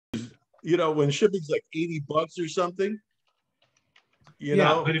when shipping's like $80 or something,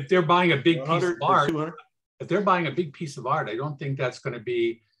 but if they're buying a big piece of art, 200. If they're buying a big piece of art, I don't think that's going to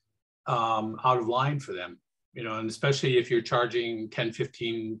be out of line for them, and especially if you're charging 10,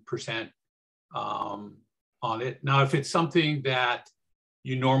 15% on it. Now, if it's something that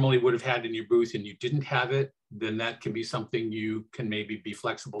you normally would have had in your booth and you didn't have it, then that can be something you can maybe be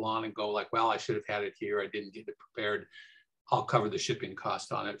flexible on and go like, well, I should have had it here. I didn't get it prepared. I'll cover the shipping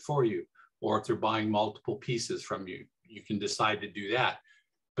cost on it for you. Or if they're buying multiple pieces from you, you can decide to do that.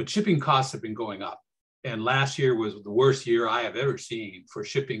 But shipping costs have been going up. And last year was the worst year I have ever seen for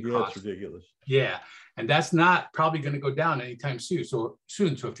shipping costs. It's ridiculous. Yeah. And that's not probably going to go down anytime soon. So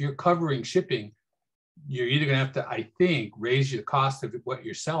if you're covering shipping, you're either going to have to, I think, raise your cost of what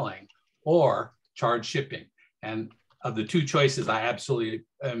you're selling or charge shipping. And of the two choices, I absolutely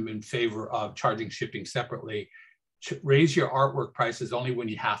am in favor of charging shipping separately. Raise your artwork prices only when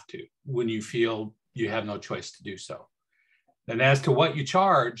you have to, when you feel you have no choice to do so. And as to what you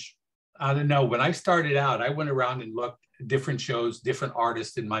charge, I don't know. When I started out, I went around and looked at different shows, different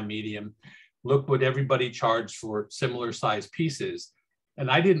artists in my medium, looked what everybody charged for similar size pieces.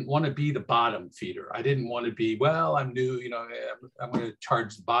 And I didn't want to be the bottom feeder. I didn't want to be, well, I'm new, I'm going to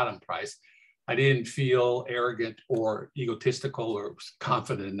charge the bottom price. I didn't feel arrogant or egotistical or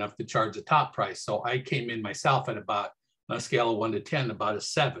confident enough to charge the top price. So I came in myself at about, on a scale of 1 to 10, about a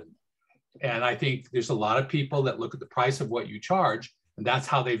 7. And I think there's a lot of people that look at the price of what you charge, and that's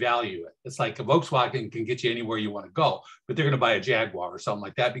how they value it. It's like a Volkswagen can get you anywhere you want to go, but they're going to buy a Jaguar or something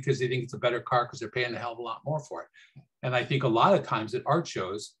like that because they think it's a better car because they're paying a hell of a lot more for it. And I think a lot of times at art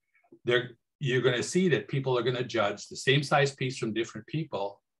shows, you're going to see that people are going to judge the same size piece from different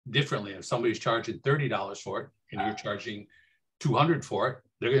people differently. If somebody's charging $30 for it and you're charging $200 for it,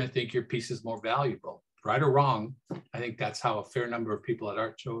 they're going to think your piece is more valuable. Right or wrong, I think that's how a fair number of people at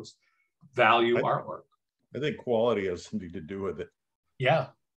art shows value artwork. I think quality has something to do with it. Yeah.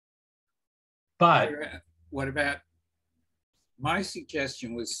 But what about my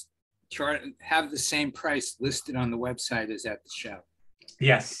suggestion was have the same price listed on the website as at the show.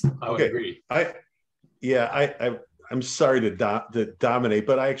 Yes, I would agree. I'm sorry to dominate,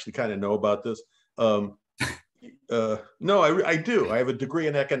 but I actually kind of know about this. No, I do. I have a degree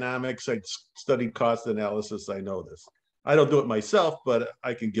in economics. I studied cost analysis. I know this. I don't do it myself, but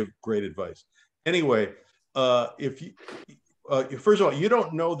I can give great advice. Anyway, first of all, you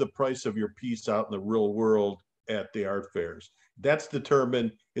don't know the price of your piece out in the real world at the art fairs. That's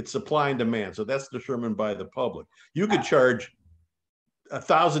determined, it's supply and demand. So that's determined by the public. You could charge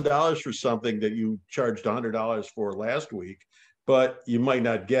 $1,000 for something that you charged $100 for last week, but you might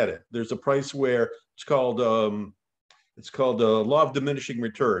not get it. There's a price where it's called law of diminishing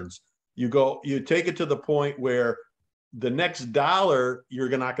returns. You take it to the point where the next dollar, you're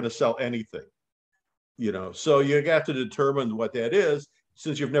not going to sell anything. So you have to determine what that is.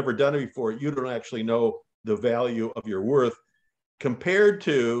 Since you've never done it before, you don't actually know the value of your worth compared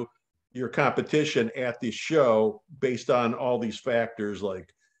to your competition at the show based on all these factors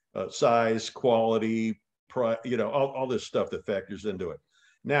like size, quality, all this stuff that factors into it.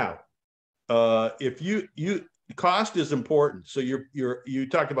 Now, if cost is important. So you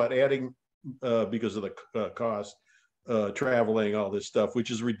talked about adding because of the cost, traveling, all this stuff,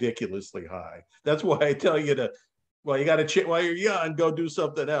 which is ridiculously high. That's why I tell you you got to while you're young, go do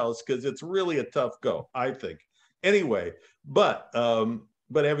something else because it's really a tough go, I think. Anyway, but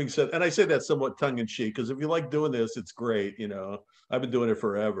having said, and I say that somewhat tongue in cheek because if you like doing this, it's great. I've been doing it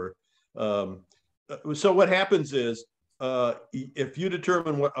forever. So what happens is if you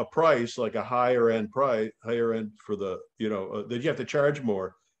determine what a price, like a higher end for the, that you have to charge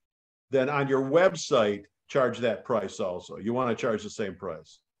more, then on your website, charge that price also. You want to charge the same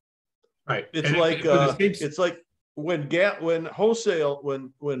price. Right. It's like when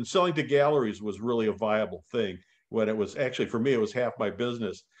selling to galleries was really a viable thing, when it was actually, for me, it was half my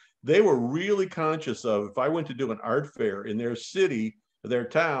business. They were really conscious of, if I went to do an art fair in their city, their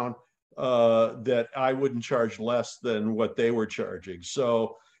town, that I wouldn't charge less than what they were charging.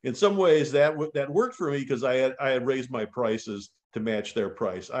 So in some ways that worked for me because I had raised my prices to match their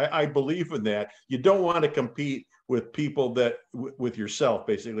price. I believe in that. You don't want to compete with people with yourself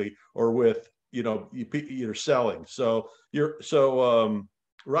basically, or with, you're selling. So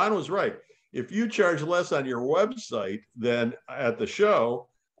Ron was right. If you charge less on your website than at the show,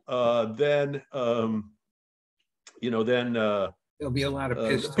 then there'll be a lot of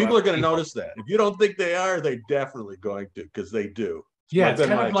pissed people are going to notice that. If you don't think they are, they're definitely going to, because they do. Yeah,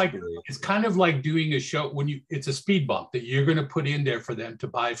 it's kind of like doing a show when it's a speed bump that you're going to put in there for them to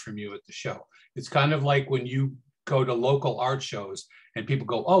buy from you at the show. It's kind of like when you go to local art shows and people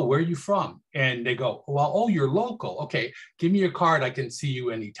go, oh, where are you from? And they go, well, oh, you're local. Okay, give me your card. I can see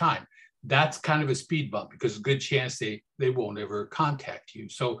you anytime. That's kind of a speed bump because a good chance they won't ever contact you.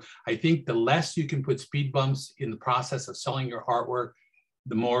 So I think the less you can put speed bumps in the process of selling your artwork,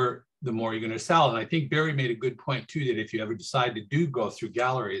 the more you're going to sell. And I think Barry made a good point too, that if you ever decide to go through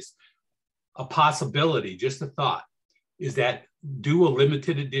galleries, a possibility, just a thought, is that do a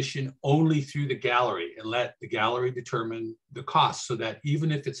limited edition only through the gallery and let the gallery determine the cost, so that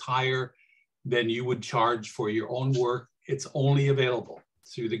even if it's higher than you would charge for your own work, it's only available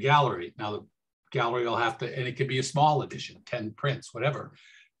through the gallery. Now the gallery will have to, and it could be a small edition, 10 prints, whatever,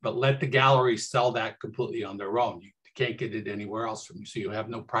 but let the gallery sell that completely on their own. You can't get it anywhere else from you. So you have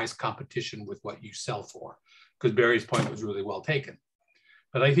no price competition with what you sell for, because Barry's point was really well taken.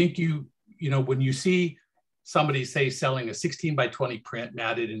 But I think you know, when you see somebody say selling a 16 by 20 print,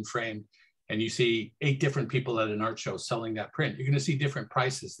 matted and framed, and you see 8 different people at an art show selling that print, you're going to see different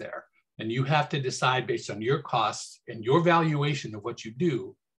prices there. And you have to decide based on your costs and your valuation of what you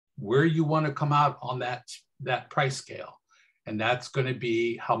do, where you want to come out on that price scale. And that's going to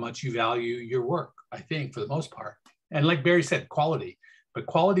be how much you value your work, I think, for the most part. And like Barry said, quality. But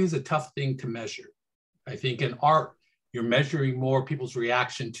quality is a tough thing to measure. I think in art, you're measuring more people's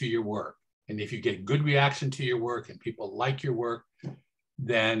reaction to your work. And if you get good reaction to your work and people like your work,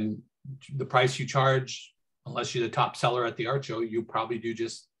 then the price you charge, unless you're the top seller at the art show, you probably do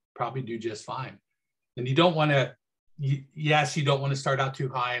just fine. And you don't want to, yes, you don't want to start out too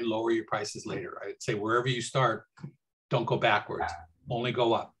high and lower your prices later. I'd say wherever you start, don't go backwards, only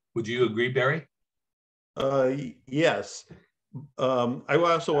go up. Would you agree, Barry? Yes. I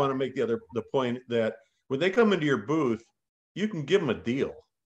also want to make the point that when they come into your booth, you can give them a deal.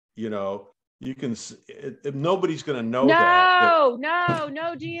 You know, you can, if nobody's going to know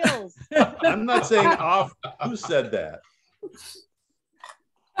no deals. I'm not saying off. Who said that?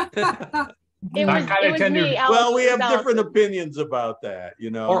 It was me. Well, we have different opinions about that, you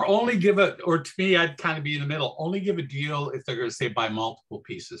know. Or only give it, or to me, I'd kind of be in the middle. Only give a deal if they're going to say buy multiple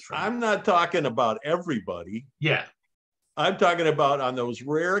pieces from I'm not talking about everybody. Yeah. I'm talking about on those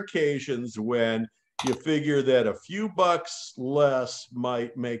rare occasions when you figure that a few bucks less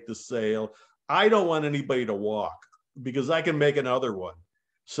might make the sale. I don't want anybody to walk because I can make another one.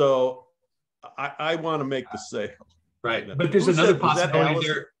 So I want to make the sale. Right. But there's another possibility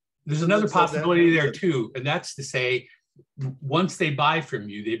there. There's another possibility there too. And that's to say, once they buy from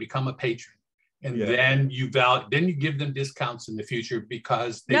you, they become a patron. And then you give them discounts in the future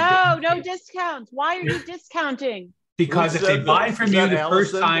because no discounts. Why are you discounting? Because if they buy from you the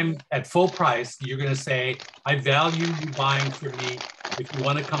first time at full price, you're going to say, I value you buying from me. If you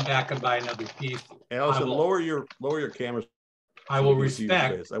want to come back and buy another piece, Allison, lower your camera. I will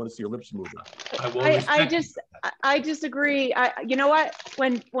respect. I want to see your lips moving. I disagree. You know what?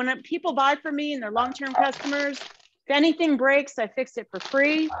 When people buy from me and they're long-term customers, if anything breaks, I fix it for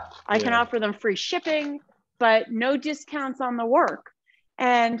free. I can offer them free shipping, but no discounts on the work.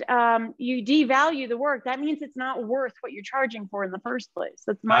 And you devalue the work. That means it's not worth what you're charging for in the first place.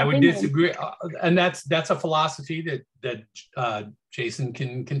 That's my opinion. I would disagree, and that's a philosophy that Jason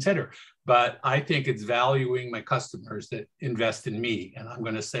can consider. But I think it's valuing my customers that invest in me, and I'm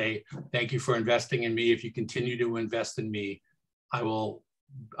going to say thank you for investing in me. If you continue to invest in me, I will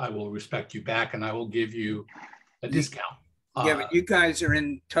respect you back, and I will give you a discount. Yeah, but you guys are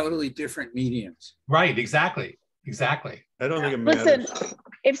in totally different mediums. Right? Exactly. I don't think it matters. Listen,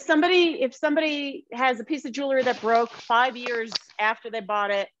 if somebody has a piece of jewelry that broke 5 years after they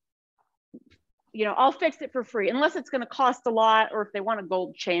bought it, you know, I'll fix it for free, unless it's going to cost a lot, or if they want a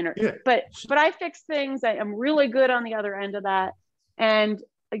gold chain. But I fix things. I'm really good on the other end of that, and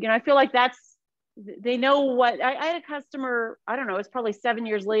you know, I feel like they know what. I had a customer. I don't know. It's probably 7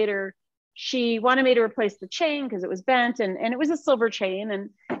 years later. She wanted me to replace the chain because it was bent, and it was a silver chain,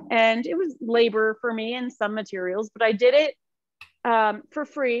 and it was labor for me and some materials, but I did it for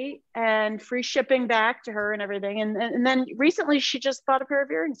free and free shipping back to her and everything. And then recently she just bought a pair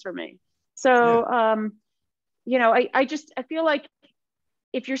of earrings from me. So, you know, I feel like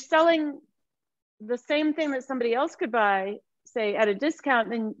if you're selling the same thing that somebody else could buy, say at a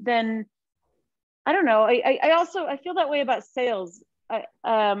discount, then I don't know. I feel that way about sales. I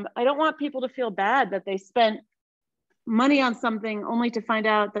don't want people to feel bad that they spent money on something only to find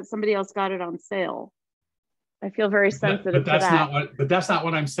out that somebody else got it on sale. I feel very sensitive to that. But that's not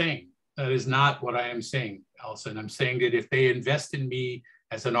what I'm saying. That is not what I am saying, Allison. I'm saying that if they invest in me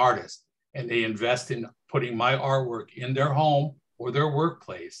as an artist and they invest in putting my artwork in their home or their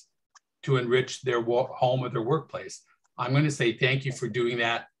workplace to enrich their home or their workplace, I'm going to say thank you for doing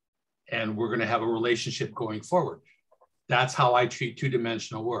that, and we're going to have a relationship going forward. That's how I treat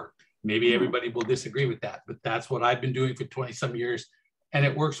two-dimensional work. Maybe everybody will disagree with that, but that's what I've been doing for 20 some years. And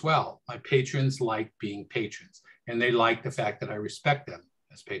it works well. My patrons like being patrons, and they like the fact that I respect them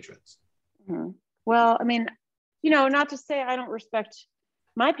as patrons. Mm-hmm. Well, I mean, not to say I don't respect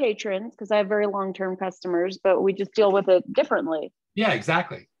my patrons, because I have very long-term customers, but we just deal with it differently. Yeah,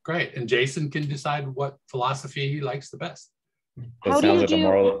 exactly. Great. And Jason can decide what philosophy he likes the best. How do you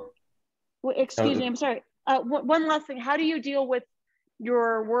do? Excuse me, I'm sorry. One last thing. How do you deal with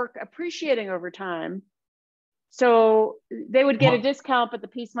your work appreciating over time? So they would get a discount, but the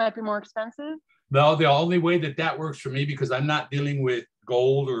piece might be more expensive? No, the only way that works for me, because I'm not dealing with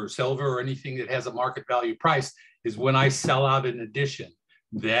gold or silver or anything that has a market value price, is when I sell out an edition.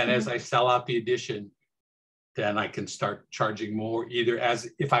 Then as I sell out the edition, then I can start charging more, either as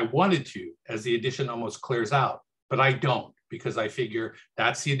if I wanted to, as the edition almost clears out, but I don't, because I figure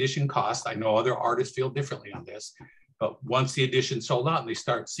that's the edition cost. I know other artists feel differently on this, but once the edition sold out and they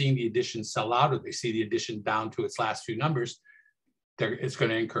start seeing the edition sell out, or they see the edition down to its last few numbers, it's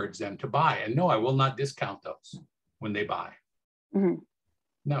going to encourage them to buy. And no, I will not discount those when they buy. Mm-hmm.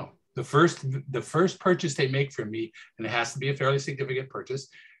 No, the first purchase they make from me, and it has to be a fairly significant purchase,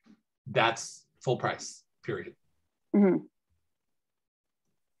 that's full price, period. Mm-hmm.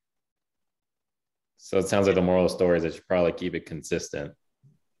 So it sounds like the moral of the story is that you probably keep it consistent.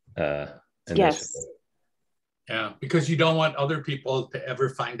 Yes. Yeah, because you don't want other people to ever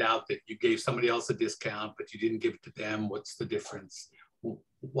find out that you gave somebody else a discount, but you didn't give it to them. What's the difference?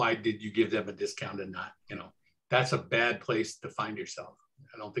 Why did you give them a discount and not, that's a bad place to find yourself.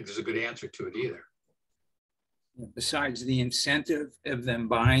 I don't think there's a good answer to it either. Besides, the incentive of them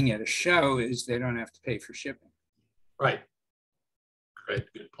buying at a show is they don't have to pay for shipping. Right. Great,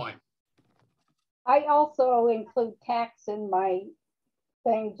 good point. I also include tax in my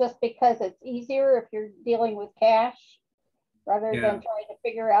thing just because it's easier if you're dealing with cash rather than trying to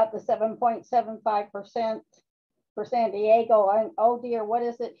figure out the 7.75% for San Diego. And oh dear, what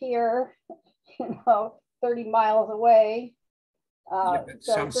is it here? 30 miles away. So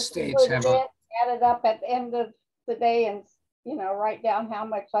some states have add it up at the end of the day and write down how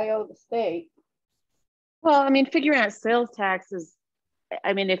much I owe the state. Well, I mean, figuring out sales tax is,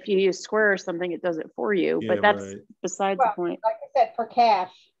 I mean, if you use Square or something, it does it for you, but that's besides the point. Like I said, for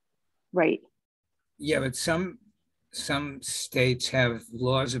cash. Right. Yeah, but some states have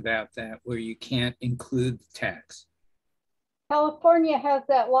laws about that where you can't include the tax. California has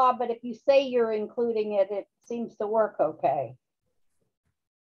that law, but if you say you're including it, it seems to work okay.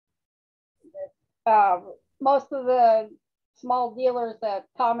 Most of the small dealers at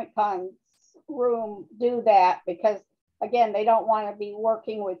Comic-Con's room do that because, again, they don't want to be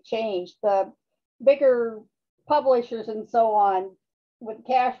working with change. The bigger publishers and so on with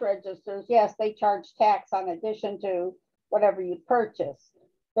cash registers, yes, they charge tax on addition to whatever you purchase.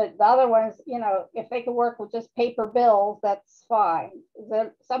 But the other ones, if they can work with just paper bills, that's fine.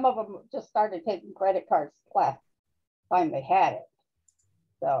 Some of them just started taking credit cards last time they had it.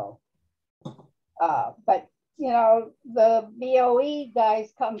 So, but the BOE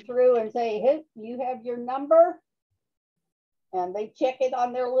guys come through and say, hey, you have your number? And they check it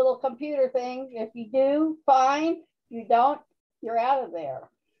on their little computer thing. If you do, fine. If you don't, you're out of there.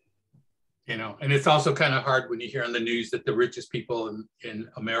 And it's also kind of hard when you hear on the news that the richest people in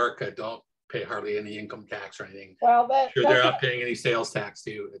America don't pay hardly any income tax or anything. Well, they're not paying any sales tax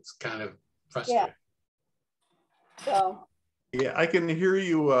too. It's kind of frustrating. Yeah. So. Yeah, I can hear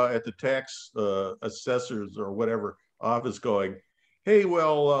you at the tax assessors or whatever office going, hey,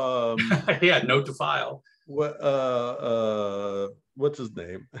 well, yeah, note to file. What what's his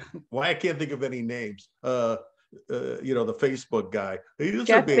name? Why I can't think of any names. The Facebook guy. He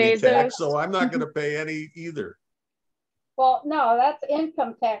doesn't pay any tax, so I'm not going to pay any either. Well, no, that's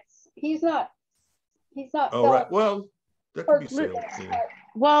income tax. He's not. Oh, right. Well, that could be sales. Yeah.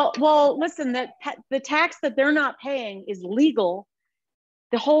 Well, listen, that the tax that they're not paying is legal.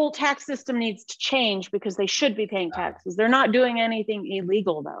 The whole tax system needs to change because they should be paying taxes. They're not doing anything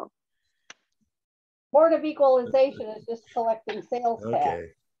illegal, though. Board of Equalization is just collecting sales tax.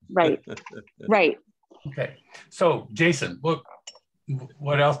 Right. Right. Okay. So, Jason,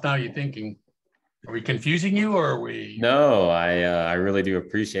 what else now are you thinking? Are we confusing you, or are we? No, I really do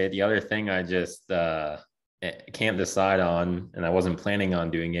appreciate it. The other thing I just can't decide on, and I wasn't planning on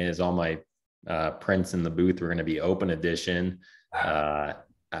doing it, is all my prints in the booth were going to be open edition. I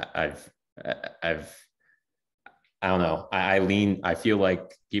don't know. I feel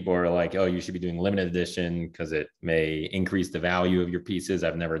like people are like, oh, you should be doing limited edition because it may increase the value of your pieces.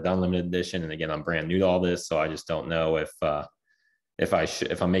 I've never done limited edition. And again, I'm brand new to all this. So I just don't know if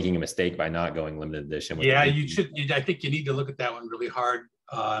if I'm making a mistake by not going limited edition. With Yeah, you should. I think you need to look at that one really hard.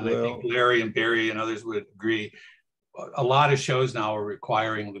 And I think Larry and Barry and others would agree. A lot of shows now are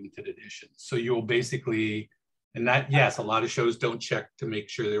requiring limited editions. So you'll basically, and that, yes, a lot of shows don't check to make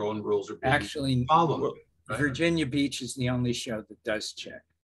sure their own rules are being Actually followed. Right? Virginia Beach is the only show that does check.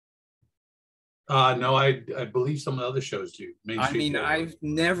 No, I believe some of the other shows do. I mean, I've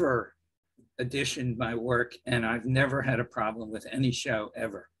never editioned my work, and I've never had a problem with any show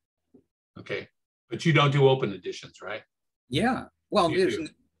ever. Okay, but you don't do open editions, right? Yeah. Well, You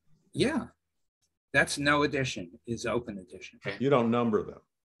yeah. That's no edition, is open edition. Okay. You don't number them.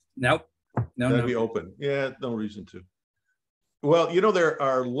 Nope. No, That'd no. be open. Yeah, no reason to. Well, there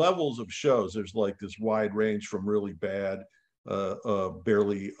are levels of shows. There's like this wide range from really bad,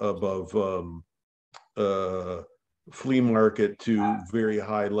 barely above flea market to very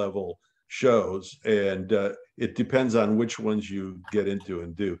high level shows. And it depends on which ones you get into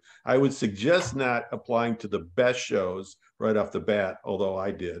and do. I would suggest not applying to the best shows right off the bat, although I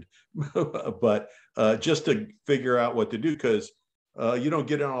did, but just to figure out what to do, because you don't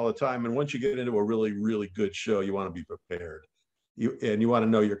get in all the time. And once you get into a really, really good show, you want to be prepared. You want to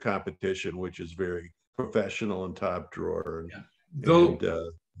know your competition, which is very professional and top drawer. And,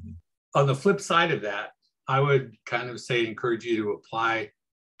 Though, on the flip side of that, I would kind of encourage you to apply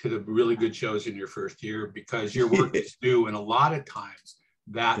to the really good shows in your first year, because your work is new. And a lot of times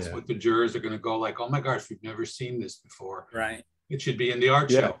that's what the jurors are going to go like, oh my gosh, we've never seen this before. Right. It should be in the art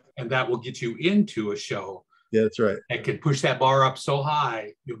show. And that will get you into a show. Yeah, that's right. And can push that bar up so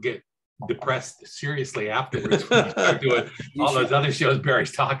high, you'll get depressed seriously afterwards when you start doing all those other shows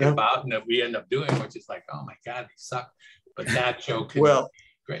Barry's talking about and that we end up doing, which is like, oh my God, they suck. But that show can be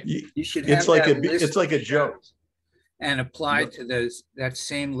great. You should have it's like a joke. And apply to that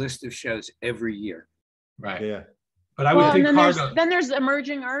same list of shows every year. Right. Yeah. But I would think then there's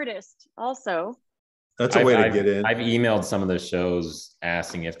emerging artists also. That's a way to get in. I've emailed some of the shows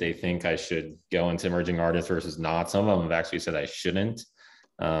asking if they think I should go into emerging artists versus not. Some of them have actually said I shouldn't,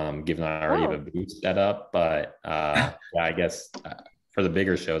 given I already have a booth set up. But yeah, I guess for the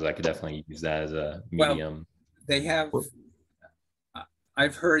bigger shows, I could definitely use that as a medium. Well, they have.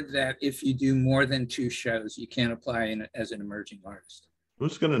 I've heard that if you do more than 2 shows, you can't apply as an emerging artist.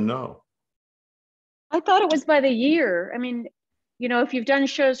 Who's going to know? I thought it was by the year. I mean, if you've done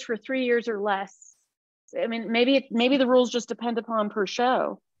shows for 3 years or less, I mean, maybe the rules just depend upon per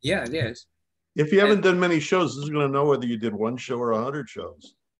show. Yeah, it is. If you haven't done many shows, who's going to know whether you did 1 show or 100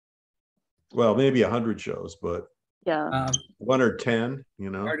 shows? Well, maybe 100 shows, but 1 or 10,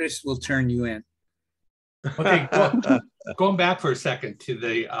 Artists will turn you in. Okay, going back for a second to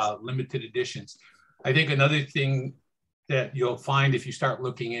the limited editions, I think another thing that you'll find if you start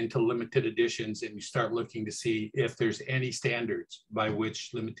looking into limited editions and you start looking to see if there's any standards by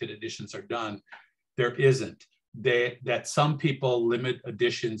which limited editions are done, there isn't. That some people limit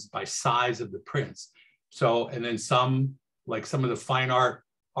editions by size of the prints. So, and then some, like some of the fine art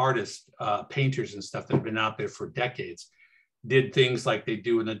artists, painters and stuff that have been out there for decades, did things like they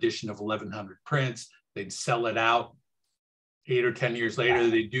do an edition of 1,100 prints. They'd sell it out 8 or 10 years later.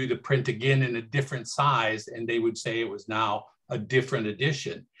 They do the print again in a different size, and they would say it was now a different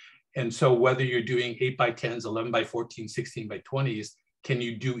edition. And so whether you're doing 8x10s, 11x14, 16x20s, can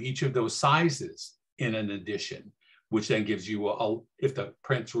you do each of those sizes in an edition, which then gives you, if the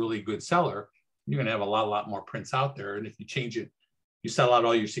print's really good seller, you're going to have a lot more prints out there. And if you change it, you sell out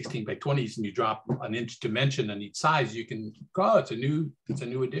all your 16x20s and you drop an inch dimension on each size, you can go, it's a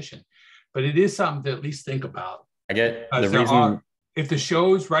new edition. But it is something to at least think about. I get the reason. If the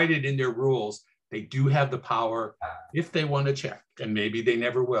shows write it in their rules, they do have the power if they want to check, and maybe they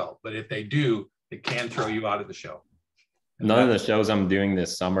never will. But if they do, they can throw you out of the show. None of the shows I'm doing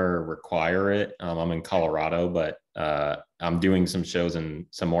this summer require it. I'm in Colorado, but I'm doing some shows in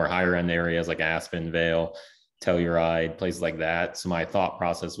some more higher end areas like Aspen, Vale, Telluride, places like that. So my thought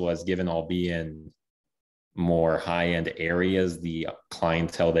process was, given I'll be in more high-end areas, the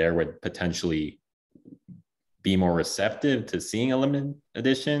clientele there would potentially be more receptive to seeing a limited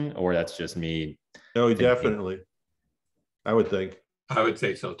edition, or that's just me? No, definitely. I would think. I would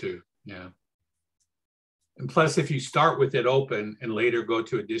say so too. Yeah. And plus, if you start with it open and later go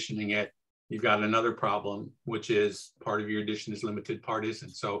to editioning it, you've got another problem, which is part of your edition is limited, part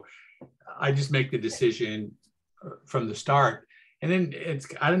isn't. So I just make the decision from the start. And then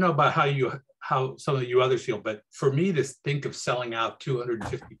I don't know about how some of you others feel, but for me to think of selling out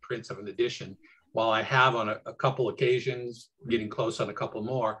 250 prints of an edition, while I have on a couple occasions, getting close on a couple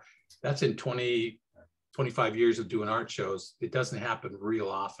more, that's in 25 years of doing art shows. It doesn't happen real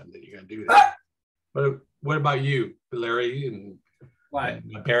often that you're going to do that. But what about you, Larry? And What?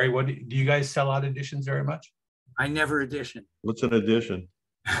 Barry, what do you guys sell out editions very much? I never edition. What's an edition?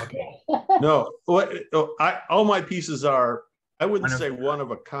 Okay. No, all my pieces are, I wouldn't One of say a one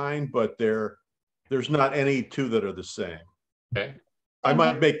of a kind, but there's not any two that are the same. Okay. I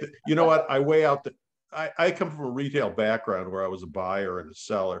might make you know what? I weigh out I come from a retail background where I was a buyer and a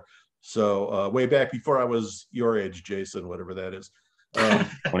seller. So way back before I was your age, Jason, whatever that is.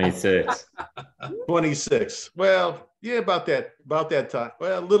 26. 26. Well, yeah, about that time.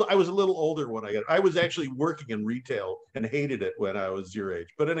 Well, I was a little older when I was actually working in retail and hated it when I was your age.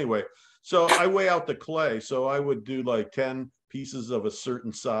 But anyway, so I weigh out the clay. So I would do like 10 pieces of a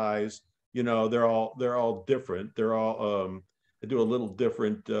certain size. You know, they're all different. They're all I do a little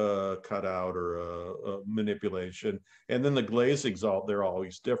different cutout or manipulation, and then the glazings they're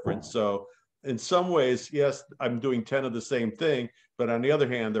always different. So in some ways, yes, I'm doing 10 of the same thing, but on the other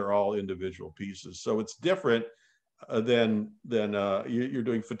hand, they're all individual pieces. So it's different than you're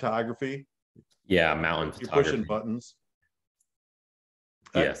doing photography. Yeah, mountain You're photography. pushing buttons.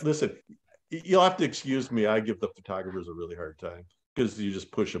 Yes. Listen, you'll have to excuse me. I give the photographers a really hard time because you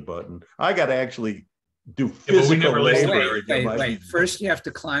just push a button. I got to actually do physical labor. Wait. First, you have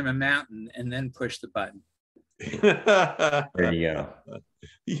to climb a mountain and then push the button. There you go.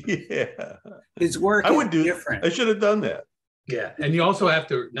 Yeah. His work I would is do different. I should have done that. Yeah, and you also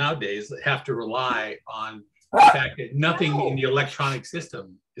nowadays have to rely on the fact that nothing in the electronic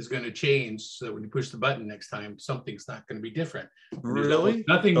system is going to change. So when you push the button next time, something's not going to be different. Really?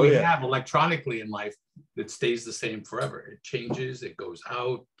 Nothing we have electronically in life that stays the same forever. It changes, it goes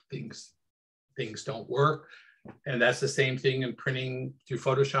out, things don't work. And that's the same thing in printing through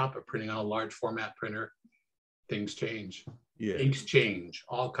Photoshop or printing on a large format printer. Things change. Yeah. Inks change,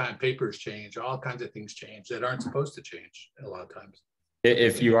 papers change, all kinds of things change that aren't supposed to change a lot of times.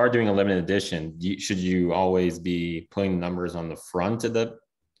 If you are doing a limited edition, should you always be putting numbers on the front of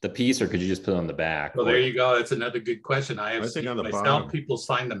the piece, or could you just put it on the back? Well, there you go. That's another good question. I have seen seen myself, bottom. people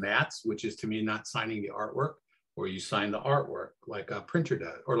sign the mats, which is to me not signing the artwork, or you sign the artwork like a printer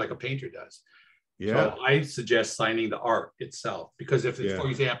does or like a painter does. Yeah. So I suggest signing the art itself, because if, for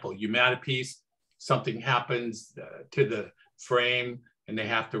example, you mat a piece, something happens to the frame and they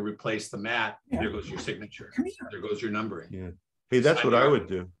have to replace the mat, there goes your signature. There goes your numbering. Yeah. Hey, that's what I would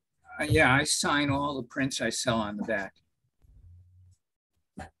do. Yeah, I sign all the prints I sell on the back.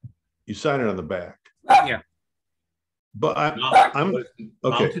 You sign it on the back. Yeah. But I'm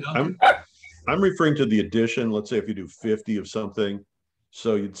okay. I'm referring to the edition. Let's say if you do 50 of something,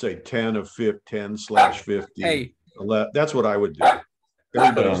 so you'd say 10 of 10/50. Hey, that's what I would do.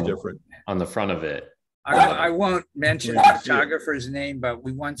 Everybody's different. On the front of it. I won't mention the photographer's name, but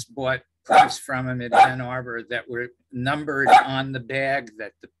we once bought prints from him at Ann Arbor that were numbered on the bag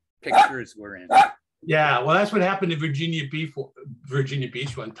that the pictures were in. Yeah, well, that's what happened to Virginia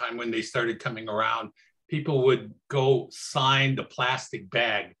Beach one time when they started coming around. People would go sign the plastic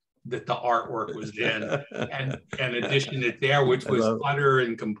bag that the artwork was in and edition it there, which was utter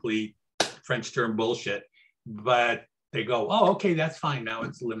and complete French term bullshit. But they go, oh, okay, that's fine. Now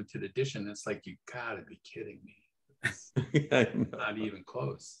it's a limited edition. It's like, you gotta be kidding me. Not even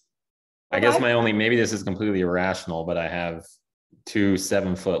close. I guess maybe this is completely irrational, but I have 2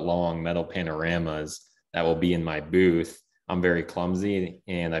 7-foot long metal panoramas that will be in my booth. I'm very clumsy,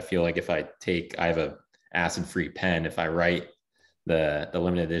 and I feel like I have a acid-free pen, if I write the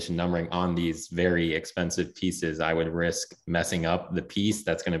limited edition numbering on these very expensive pieces, I would risk messing up the piece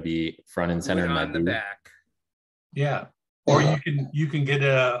that's going to be front and center in my booth. Back. Yeah, or you can get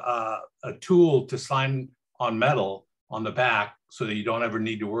a tool to sign on metal on the back so that you don't ever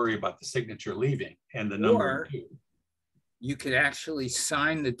need to worry about the signature leaving and the number. You could actually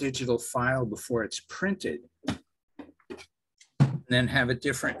sign the digital file before it's printed, and then have a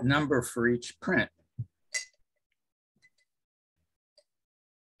different number for each print.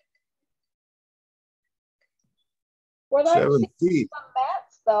 What I've 7 seen feet. some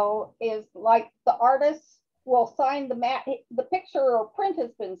mats though is like the artists will sign the mat. The picture or print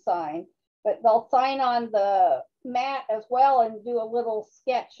has been signed, but they'll sign on the mat as well and do a little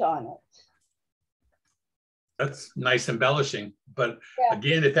sketch on it. That's nice embellishing. But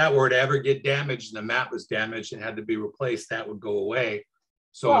again, if that were to ever get damaged and the mat was damaged and had to be replaced, that would go away.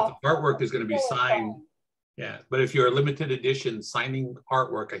 So if the artwork is going to be signed, but if you're a limited edition, signing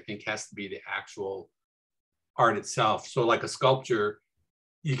artwork, I think has to be the actual art itself. So like a sculpture,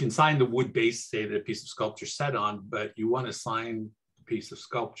 you can sign the wood base, say that a piece of sculpture set on, but you want to sign the piece of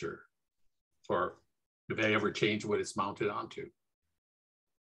sculpture for if they ever change what it's mounted onto.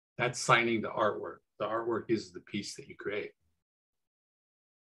 That's signing the artwork. The artwork is the piece that you create.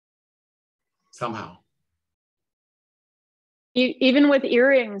 Somehow. Even with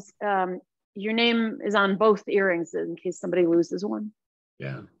earrings, your name is on both earrings in case somebody loses one.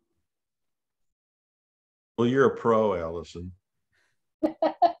 Yeah. Well, you're a pro, Allison.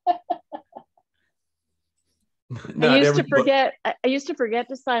 I used to forget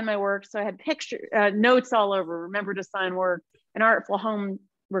to sign my work, so I had notes all over. Remember to sign work. An Artful Home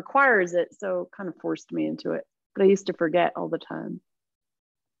requires it, so kind of forced me into it. But I used to forget all the time.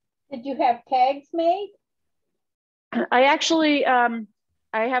 Did you have tags made? I actually, I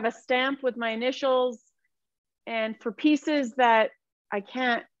have a stamp with my initials, and for pieces that I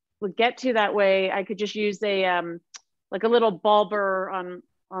can't get to that way, I could just use a like a little ball burr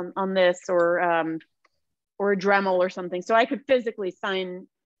on this, or a Dremel or something, so I could physically sign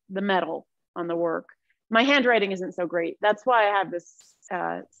the metal on the work. My handwriting isn't so great. That's why I have this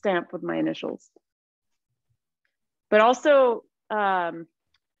stamp with my initials. But also,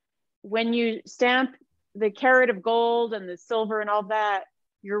 when you stamp the carat of gold and the silver and all that,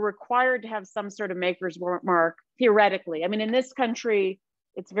 you're required to have some sort of maker's mark, theoretically. I mean, in this country,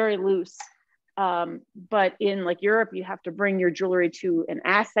 it's very loose. But in like Europe, you have to bring your jewelry to an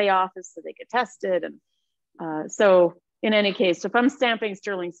assay office so they get tested. And so in any case, if I'm stamping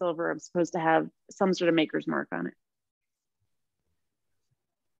sterling silver, I'm supposed to have some sort of maker's mark on it.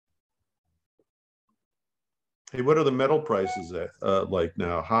 Hey, what are the metal prices at like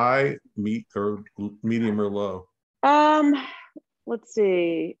now? High, or medium, or low? Let's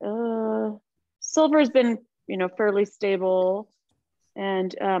see. Silver has been, fairly stable,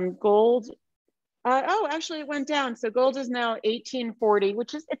 and gold. Actually, it went down. So gold is now 1840,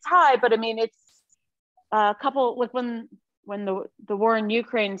 which is, it's high, but I mean, it's a couple, like when the war in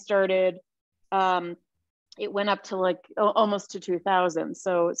Ukraine started, it went up to like almost to 2000.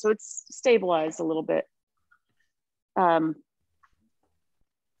 So it's stabilized a little bit. But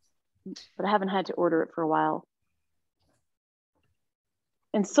I haven't had to order it for a while.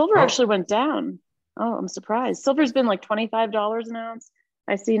 And silver actually went down. Oh, I'm surprised. Silver's been like $25 an ounce.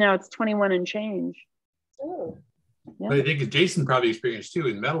 I see now it's 21 and change. Oh. Yeah. But I think Jason probably experienced too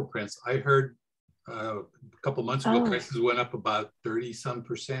in metal prints. I heard a couple months ago prices went up about 30-some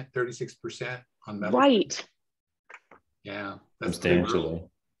percent, 36% on metal. Right. Yeah, that's substantially.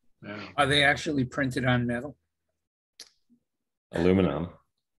 Yeah. Are they actually printed on metal? Aluminum.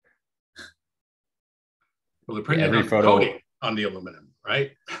 Well, they're printed Every on photo coating on the aluminum,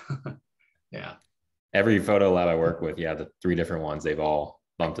 right? Yeah. Every photo lab I work with, the 3 different ones, they've all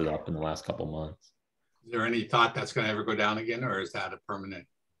bumped it up in the last couple months. Is there any thought that's going to ever go down again, or is that a permanent?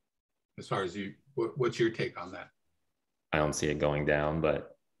 As far as you, what's your take on that? I don't see it going down,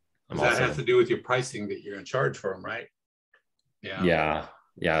 but that has to do with your pricing that you're in charge for them, right? Yeah.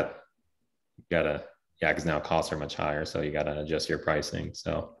 Because now costs are much higher, so you gotta adjust your pricing.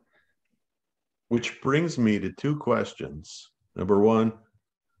 So, which brings me to 2 questions. Number one,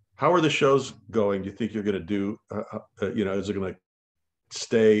 how are the shows going? Do you think you're going to do? Is it going to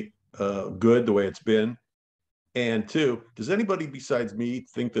stay good the way it's been? And 2, does anybody besides me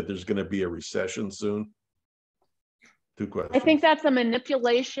think that there's going to be a recession soon? 2 questions. I think that's a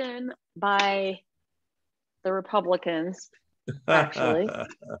manipulation by the Republicans, actually.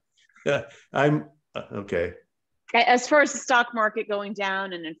 I'm okay. As far as the stock market going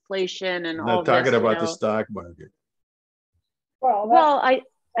down and inflation and all this, talking about the stock market. Well,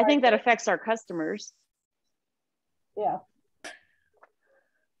 I think that affects our customers. Yeah.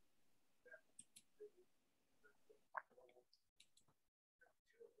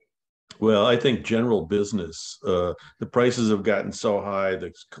 Well, I think general business, the prices have gotten so high,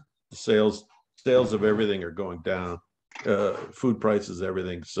 the sales of everything are going down, food prices,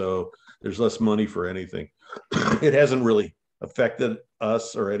 everything. So there's less money for anything. It hasn't really affected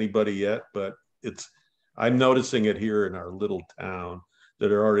us or anybody yet, but I'm noticing it here in our little town that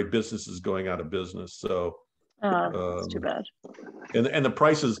there are already businesses going out of business. So that's too bad. And the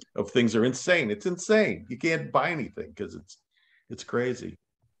prices of things are insane. It's insane. You can't buy anything because it's crazy.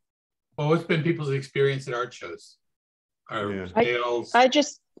 Well, what's been people's experience at art shows? Sales? I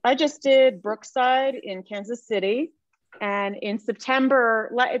just did Brookside in Kansas City, and in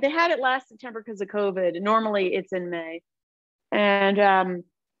September they had it last September because of COVID. Normally it's in May, and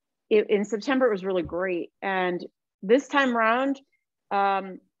in September it was really great. And this time around,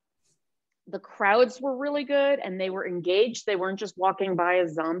 the crowds were really good and they were engaged. They weren't just walking by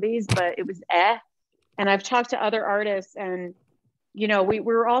as zombies, but it was And I've talked to other artists, and we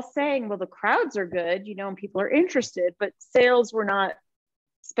were all saying, well, the crowds are good, and people are interested, but sales were not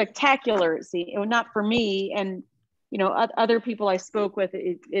spectacular. Not for me. And, other people I spoke with,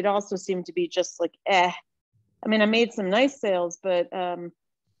 it also seemed to be just like, I mean, I made some nice sales, but on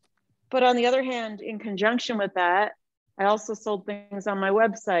the other hand, in conjunction with that, I also sold things on my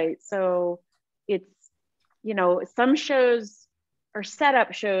website. So it's, you know, some shows are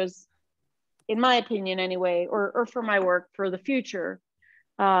setup shows, in my opinion anyway, or for my work for the future,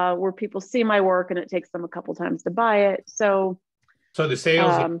 where people see my work and it takes them a couple times to buy it. So the sales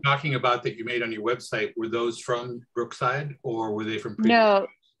that you're talking about that you made on your website, were those from Brookside or were they from previous? No,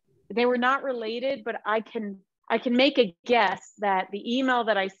 they were not related, but I can make a guess that the email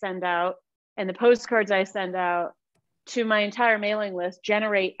that I send out and the postcards I send out to my entire mailing list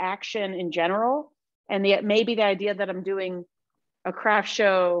generate action in general. And maybe the idea that I'm doing a craft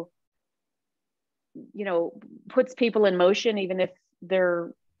show, you know, puts people in motion, even if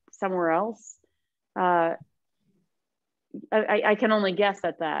they're somewhere else. I can only guess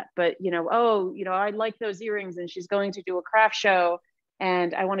at that, but you know, oh, you know, I like those earrings and she's going to do a craft show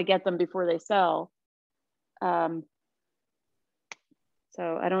and I want to get them before they sell. So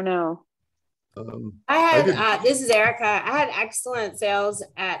I don't know. I had, this is Erica. I had excellent sales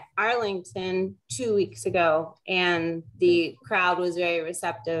at Arlington 2 weeks ago and the crowd was very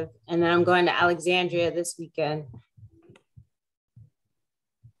receptive. And then I'm going to Alexandria this weekend.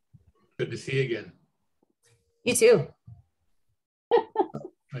 Good to see you again. You too.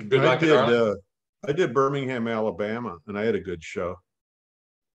 Good luck. I did Birmingham, Alabama, and I had a good show.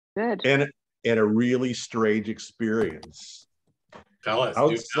 Good. And a really strange experience. Tell us.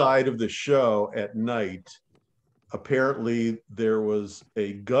 Outside of the show at night, apparently there was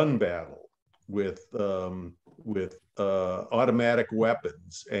a gun battle with automatic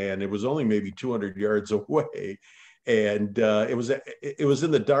weapons, and it was only maybe 200 yards away, and it was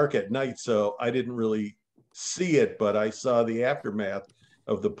in the dark at night, so I didn't really see it, but I saw the aftermath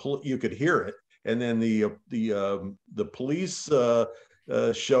of you could hear it, and then the police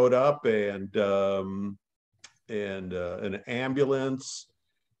showed up, and an ambulance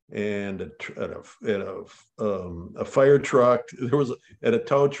and a fire truck. There was a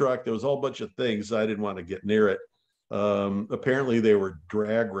tow truck. There was a whole bunch of things. I didn't want to get near it. Apparently they were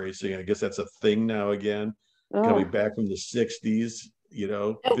drag racing. I guess that's a thing now again, coming back from the 60s, you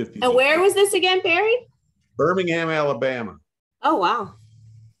know, 50s. And where was this again, Barry? Birmingham, Alabama. Oh, wow.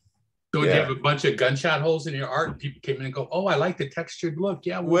 So you have a bunch of gunshot holes in your art and people came in and go, oh, I like the textured look.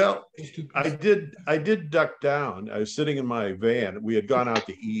 Yeah. Well, I did duck down. I was sitting in my van. We had gone out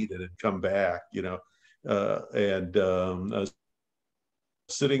to eat and had come back, you know, and I was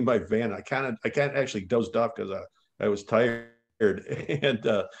sitting in my van. I can't actually dozed off because I was tired. And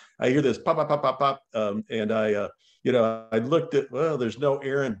I hear this pop, pop, pop, pop, pop. And I looked at, well, there's no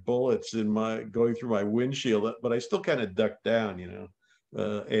errant bullets going through my windshield, but I still kind of ducked down, you know.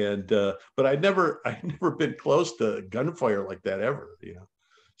 But I'd never been close to gunfire like that ever, you know.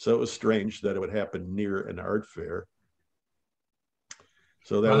 So it was strange that it would happen near an art fair.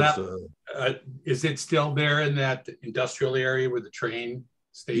 So is it still there in that industrial area where the train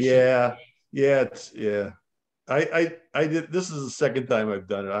station? Yeah. I did. This is the second time I've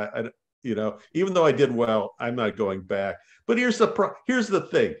done it. I you know, even though I did well, I'm not going back. But here's the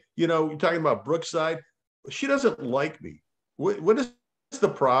thing. You know, you're talking about Brookside. She doesn't like me. What is the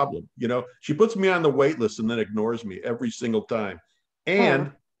problem? You know, she puts me on the wait list and then ignores me every single time.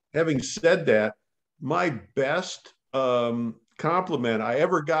 And having said that, my best compliment I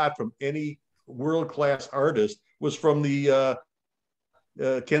ever got from any world-class artist was from the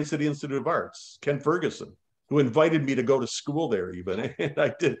Kansas City Institute of Arts, Ken Ferguson, who invited me to go to school there even. And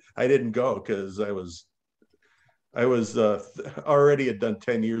I didn't go because I was already had done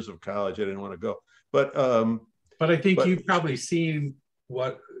 10 years of college. I didn't want to go. But I think you've probably seen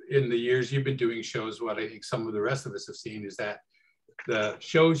what in the years you've been doing shows, what I think some of the rest of us have seen is that the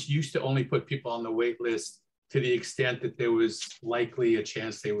shows used to only put people on the wait list to the extent that there was likely a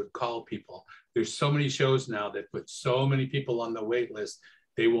chance they would call people. There's so many shows now that put so many people on the wait list,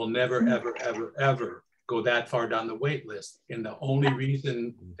 they will never, ever, ever, ever go that far down the wait list. And the only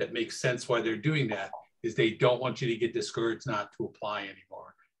reason that makes sense why they're doing that is they don't want you to get discouraged not to apply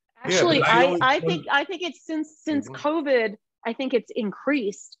anymore. Actually, I think it's since COVID, I think it's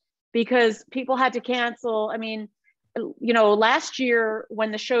increased because people had to cancel. I mean, you know, last year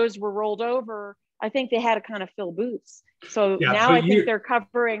when the shows were rolled over, I think they had to kind of fill booths. So now I think they're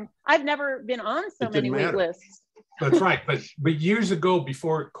covering. I've never been on so many wait lists. That's right. But years ago,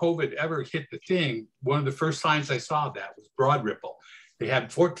 before COVID ever hit the thing, one of the first signs I saw of that was Broad Ripple. They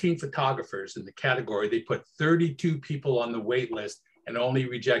had 14 photographers in the category. They put 32 people on the wait list and only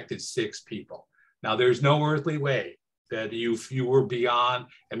rejected 6 people. Now, there's no earthly way that if you were beyond,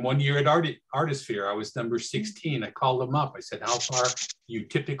 and one year at Artisphere, I was number 16. I called them up. I said, how far you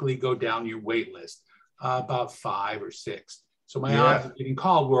typically go down your wait list? About 5 or 6. So my odds of getting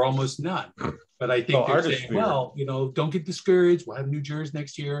called were almost none. But I think they're saying, well, don't get discouraged. We'll have new jurors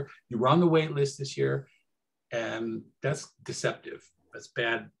next year. You were on the wait list this year. And that's deceptive. That's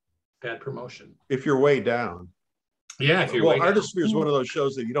bad promotion. If you're way down. Yeah. If you're way down. Artisphere is one of those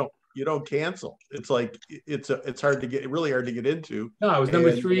shows that you don't cancel. It's like it's really hard to get into. No, I was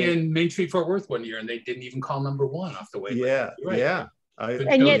number 3 in Main Street Fort Worth one year, and they didn't even call number 1 off the wait list. Yeah, right. Yeah.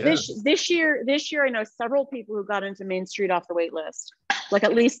 And yet this year I know several people who got into Main Street off the wait list, like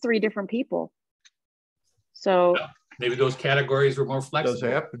at least 3 different people. So maybe those categories were more flexible. Does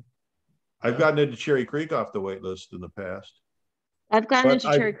happen. I've gotten into Cherry Creek off the wait list in the past. I've gotten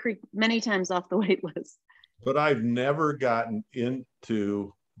into Cherry Creek many times off the wait list. But I've never gotten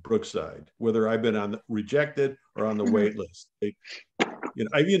into Brookside, whether I've been rejected or on the wait list.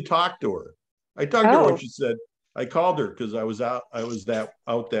 I even talked to her. I talked to her when she said, I called her because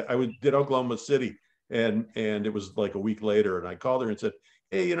I did Oklahoma City, and it was like a week later, and I called her and said,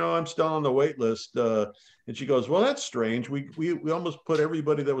 hey, I'm still on the wait list. And she goes, well, that's strange. We almost put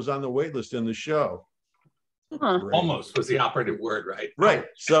everybody that was on the wait list in the show. Huh. Almost was the operative word, right? Right.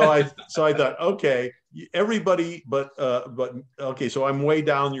 So I thought, okay, everybody, but okay, so I'm way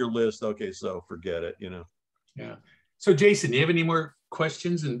down your list. Okay, so forget it, Yeah. So Jason, do you have any more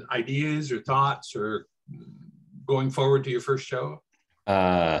questions and ideas or thoughts or going forward to your first show?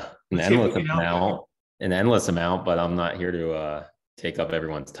 An endless amount, but I'm not here to take up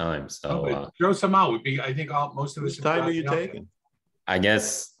everyone's time. So throw some out would be, I think most of us. Which time are you taking? I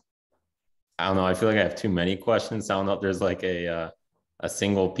guess, I don't know. I feel like I have too many questions. I don't know if there's like a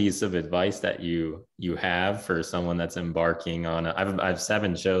single piece of advice that you have for someone that's embarking on I have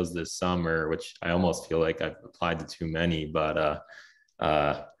 7 shows this summer, which I almost feel like I've applied to too many, but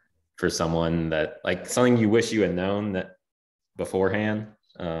for someone that, like, something you wish you had known that beforehand,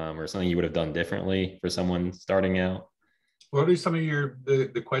 or something you would have done differently for someone starting out. What are some of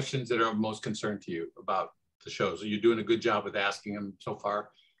the questions that are most concerned to you about the shows? Are you doing a good job with asking them so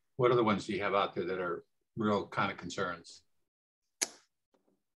far? What are the ones do you have out there that are real kind of concerns?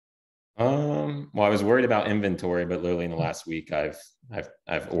 Well, I was worried about inventory, but literally in the last week, I've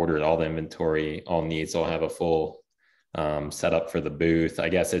ordered all the inventory, all needs. So I'll have a full setup for the booth. I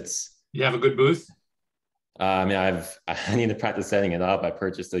guess you have a good booth. I need to practice setting it up. I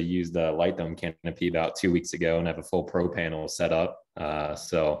purchased a used light dome canopy about 2 weeks ago and have a full pro panel set up.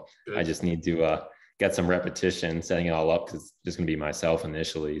 So good. I just need to get some repetition setting it all up because it's just going to be myself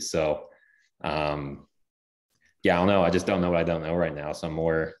initially. So, yeah, I don't know. I just don't know what I don't know right now. So I'm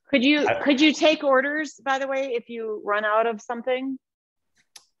more. Could you take orders, by the way, if you run out of something?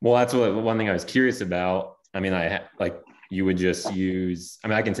 Well, that's one thing I was curious about. I mean, you would just use,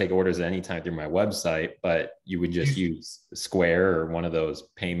 I can take orders at any time through my website, but you would just use Square or one of those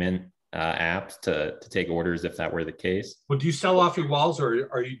payment apps to take orders if that were the case. Well, do you sell off your walls, or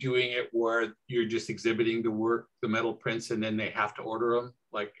are you doing it where you're just exhibiting the work, the metal prints, and then they have to order them?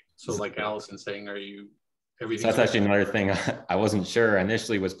 Like Allison saying, are you everything? So that's actually another thing. I wasn't sure. I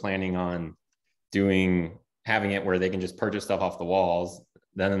initially was planning on having it where they can just purchase stuff off the walls.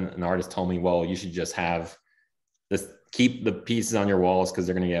 Then an artist told me, well, you should just have this, keep the pieces on your walls because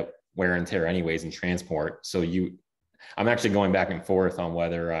they're going to get wear and tear anyways in transport. So I'm actually going back and forth on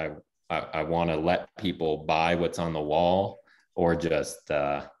whether I want to let people buy what's on the wall or just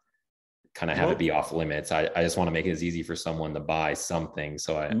kind of have it be off limits. I just want to make it as easy for someone to buy something.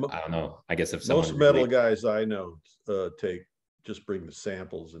 So I don't know. I guess if someone most metal guys I know just bring the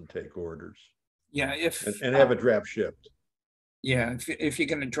samples and take orders. Yeah, and have it drop shipped. Yeah, if you're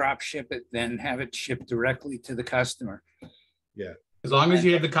going to drop ship it, then have it shipped directly to the customer. Yeah. As long as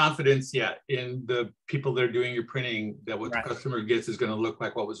you have the confidence, in the people that are doing your printing, that what the customer gets is going to look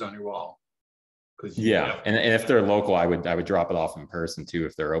like what was on your wall. And if they're local, I would drop it off in person too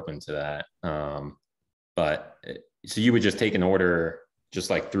if they're open to that. So you would just take an order just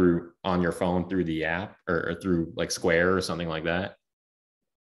like on your phone through the app or through like Square or something like that.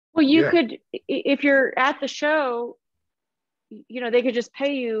 Well, you could, if you're at the show, they could just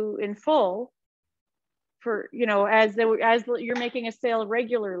pay you in full for, as you're making a sale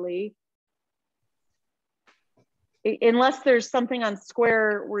regularly, unless there's something on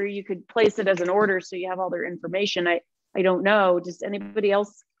Square where you could place it as an order so you have all their information. I don't know. Does anybody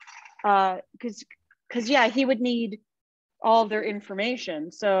else? Because he would need all their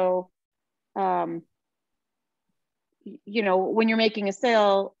information. So, when you're making a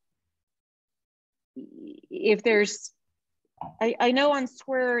sale, if there's, I know on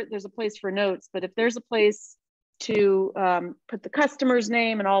Square there's a place for notes, but if there's a place to put the customer's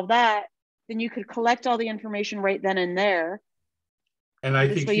name and all that, then you could collect all the information right then and there. And I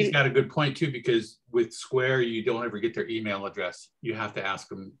This think way she's you- got a good point too, because with Square, you don't ever get their email address. You have to ask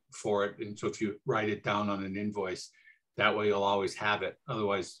them for it. And so if you write it down on an invoice, that way you'll always have it.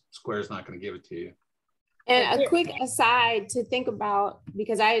 Otherwise, Square's not going to give it to you. And a quick aside to think about,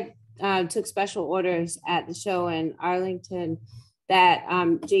 because I took special orders at the show in Arlington, that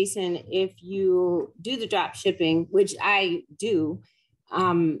Jason, if you do the drop shipping, which I do,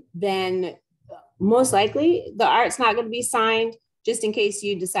 then most likely the art's not going to be signed, just in case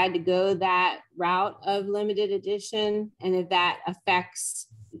you decide to go that route of limited edition. And if that affects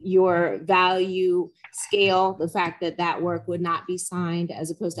your value scale, the fact that that work would not be signed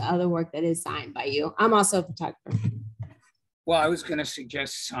as opposed to other work that is signed by you. I'm also a photographer. Well, I was going to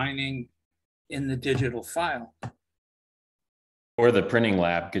suggest signing in the digital file. Or the printing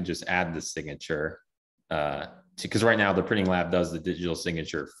lab could just add the signature, because right now the printing lab does the digital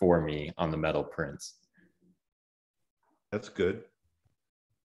signature for me on the metal prints. That's good.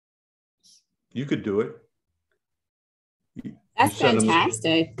 You could do it. That's send them-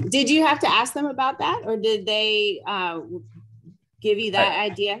 fantastic. Did you have to ask them about that, or did they give you that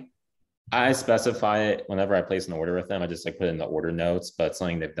idea? I specify it whenever I place an order with them. I just like put it in the order notes, but it's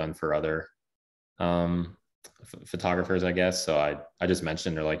something they've done for other photographers, I guess. So I just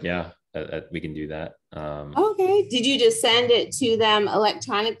mentioned, they're like, yeah, we can do that. Okay. Did you just send it to them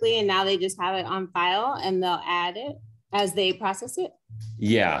electronically and now they just have it on file and they'll add it as they process it?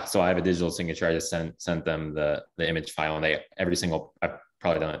 Yeah. So I have a digital signature. I just sent them the image file, and I've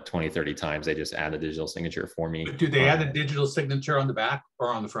probably done it 20, 30 times. They just add a digital signature for me. But do they add a digital signature on the back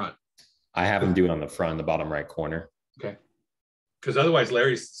or on the front? I have them do it on the front, the bottom right corner. Okay. Because otherwise,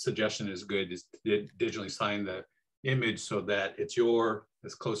 Larry's suggestion is good, is to digitally sign the image so that it's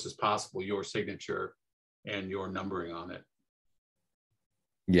as close as possible, your signature and your numbering on it.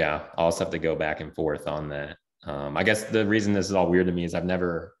 Yeah, I'll also have to go back and forth on that. I guess the reason this is all weird to me is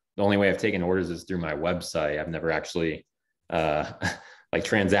the only way I've taken orders is through my website. I've never actually like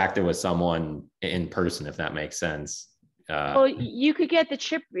transacted with someone in person, if that makes sense. Well, you could get the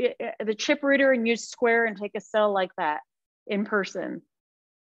chip reader and use Square and take a cell like that in person.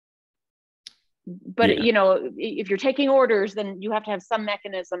 But Yeah. you know, if you're taking orders, then you have to have some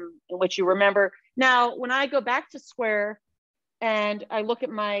mechanism in which you remember. Now, when I go back to Square and I look at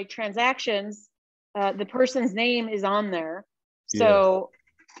my transactions, the person's name is on there. So,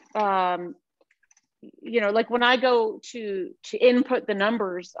 you know, like when I go to input the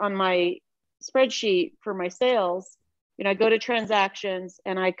numbers on my spreadsheet for my sales, you know, I go to transactions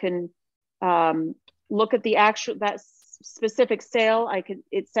and I can look at that specific sale.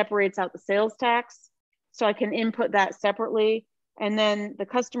 It separates out the sales tax, so I can input that separately, and then the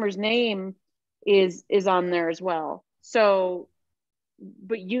customer's name is on there as well. So,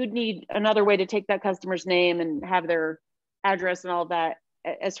 but you'd need another way to take that customer's name and have their address and all that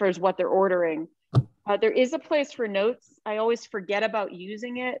as far as what they're ordering. There is a place for notes. I always forget about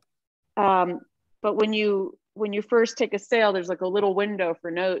using it, but when you first take a sale, there's like a little window for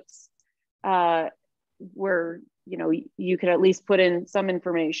notes where, you know, you could at least put in some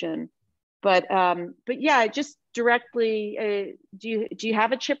information. But yeah, just directly. Do you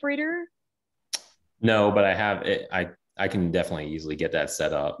have a chip reader? No, but I have it. I can definitely easily get that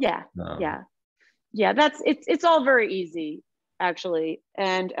set up. Yeah, yeah. It's all very easy, actually,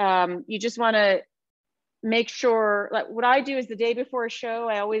 and you just want to make sure. Like what I do is the day before a show,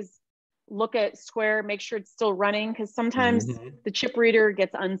 I always look at Square, make sure it's still running, because sometimes the chip reader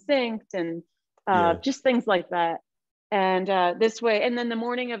gets unsynced and just things like that. And this way, and then the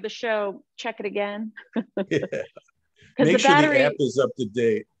morning of the show, check it again. Yeah. Because Make the sure battery, the app is up to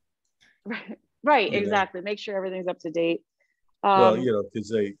date. right, You know. exactly. Make sure everything's up to date. Well, you know, because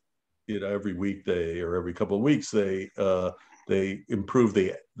they, you know, every weekday or every couple of weeks they improve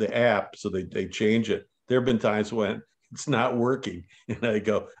the app, so they change it. There have been times when it's not working, and I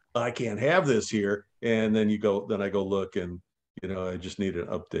go, I can't have this here, and then I go look, and you know, I just need an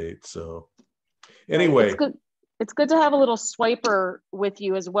update. So anyway, it's good to have a little swiper with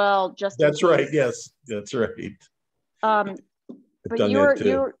you as well. Just that's right. Yes, that's right. But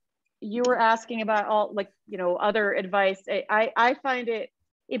you were asking about all, like, you know, other advice. I find it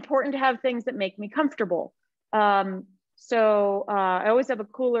important to have things that make me comfortable. So I always have a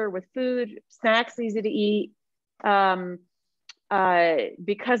cooler with food, snacks, easy to eat. Because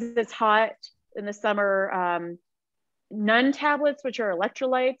it's hot in the summer, Nun tablets, which are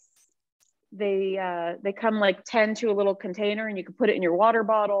electrolytes, they come like 10 to a little container, and you can put it in your water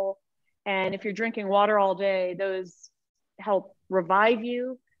bottle. And if you're drinking water all day, those help revive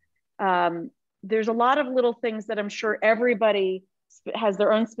you. There's a lot of little things that I'm sure everybody has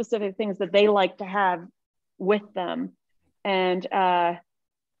their own specific things that they like to have with them. And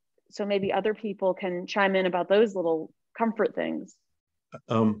so maybe other people can chime in about those little comfort things.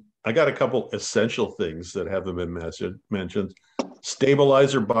 I got a couple essential things that haven't been mentioned.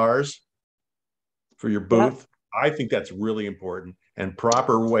 Stabilizer bars for your booth. Yep. I think that's really important, and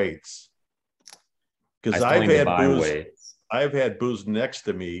proper weights. Because I've had booths next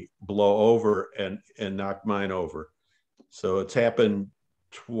to me blow over and knock mine over. So it's happened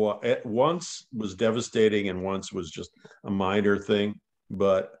once was devastating, and once was just a minor thing.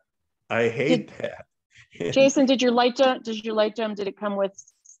 But I hate that. Jason, did your light dome? Did it come with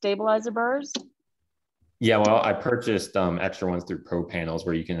stabilizer bars? Yeah, well, I purchased extra ones through Pro Panels,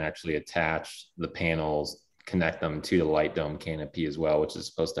 where you can actually attach the panels, connect them to the light dome canopy as well, which is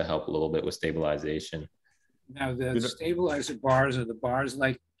supposed to help a little bit with stabilization. Now, the stabilizer bars are the bars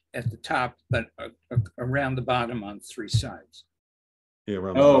like at the top, but around the bottom on 3 sides. Yeah,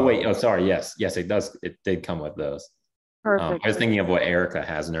 wait. Oh, sorry. Yes, it does. It did come with those. Perfect. I was thinking of what Erica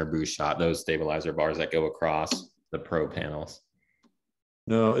has in her booth shop, those stabilizer bars that go across the Pro Panels.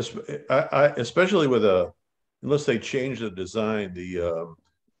 No, especially with unless they change the design,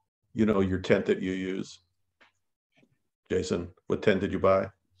 your tent that you use. Jason, what tent did you buy?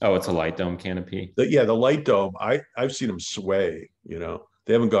 Oh, it's a light dome canopy. The light dome. I've seen them sway.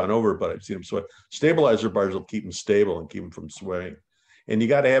 They haven't gone over, but I've seen them sway. Stabilizer bars will keep them stable and keep them from swaying. And you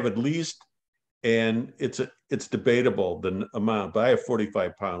got to have at least, and it's debatable the amount, but I have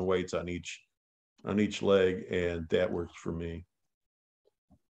 45-pound weights on each leg, and that works for me.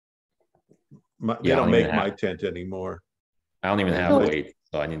 They don't make my tent anymore. I don't even have weight,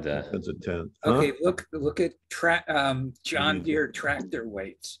 so I need to. It's a tent. Okay, look at John Deere tractor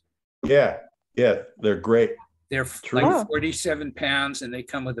weights. Yeah, they're great. They're like 47 pounds, and they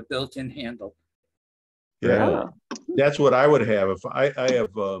come with a built-in handle. Yeah, that's what I would have if I have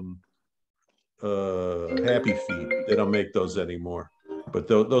Happy Feet. They don't make those anymore, but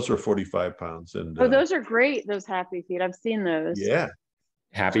those are 45 pounds. And those are great. Those Happy Feet, I've seen those. Yeah,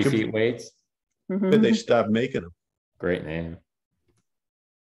 Happy Feet weights. They stopped making them. Great name.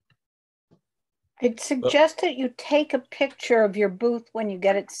 I'd suggest that you take a picture of your booth when you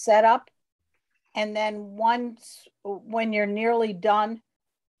get it set up, and then when you're nearly done,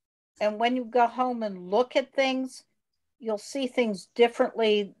 and when you go home and look at things, you'll see things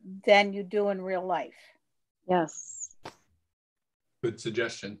differently than you do in real life. Yes. Good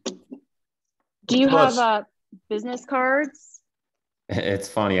suggestion. Do you have business cards? It's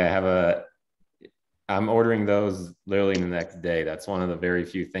funny. I'm ordering those literally in the next day. That's one of the very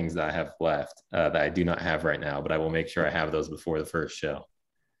few things that I have left that I do not have right now, but I will make sure I have those before the first show.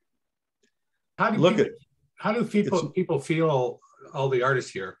 How do people feel, all the artists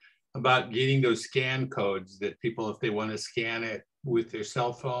here, about getting those scan codes that people, if they want to scan it with their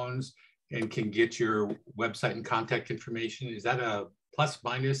cell phones and can get your website and contact information? Is that a plus,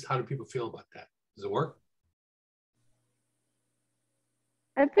 minus? How do people feel about that? Does it work?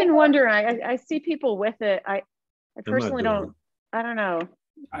 I've been wondering. I see people with it. I personally don't. I don't know.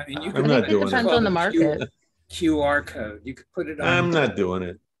 I mean, you I'm not doing it. Depends on the market. QR code. You could put it on. I'm not doing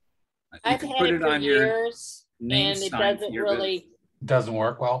it. I've had it for years, and it doesn't really. Doesn't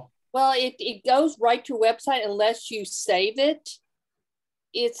work well. Well, it goes right to your website unless you save it.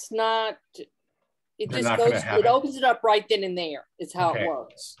 It's not. It just goes. It opens it up right then and there. Is how it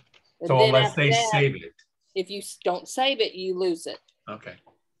works. And so unless they save it. If you don't save it, you lose it. Okay.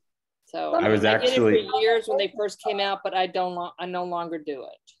 So I did it for years when they first came out, but I no longer do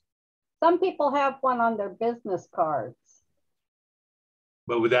it. Some people have one on their business cards.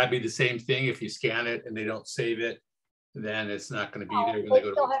 But would that be the same thing if you scan it and they don't save it? Then it's not going to be there when they go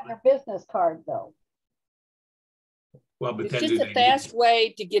to. Still have your business card though. Well, but it's just a fast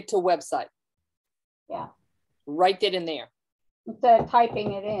way to get to a website. Yeah. Right then and there. Instead of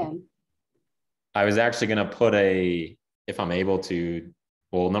typing it in. I was actually going to put if I'm able to,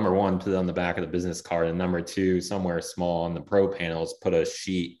 well, number one, put it on the back of the business card, and number two, somewhere small on the Pro Panels, put a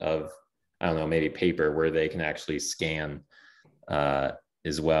sheet of, I don't know, maybe paper where they can actually scan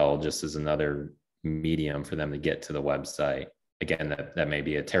as well, just as another medium for them to get to the website. Again, that may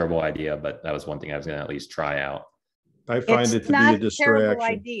be a terrible idea, but that was one thing I was going to at least try out. I find it to be a distraction. Terrible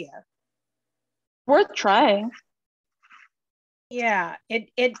idea. Worth trying. Yeah, it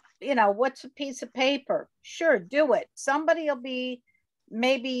what's a piece of paper? Sure, do it. Somebody will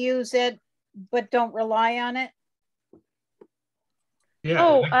maybe use it, but don't rely on it.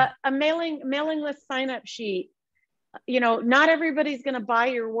 Yeah. A mailing list sign up sheet. Not everybody's going to buy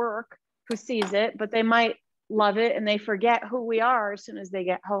your work who sees it, but they might love it and they forget who we are as soon as they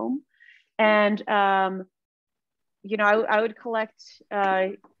get home. And I would collect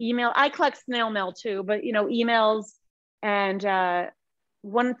email. I collect snail mail too, but emails And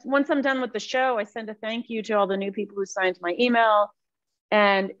once I'm done with the show, I send a thank you to all the new people who signed my email.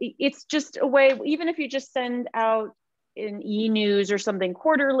 And it's just a way, even if you just send out an e-news or something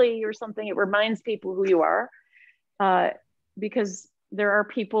quarterly or something, it reminds people who you are. Because there are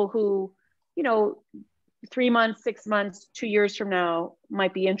people who, 3 months, 6 months, 2 years from now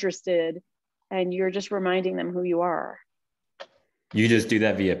might be interested, and you're just reminding them who you are. You just do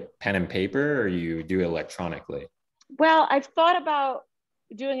that via pen and paper, or you do it electronically? Well, I've thought about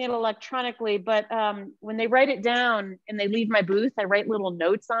doing it electronically, but when they write it down and they leave my booth, I write little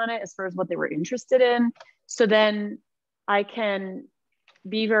notes on it as far as what they were interested in. So then I can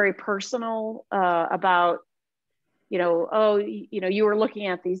be very personal about, you were looking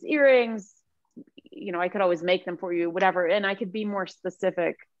at these earrings, I could always make them for you, whatever. And I could be more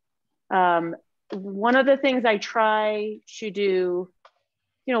specific. One of the things I try to do,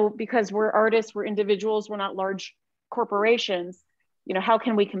 because we're artists, we're individuals, we're not large corporations, how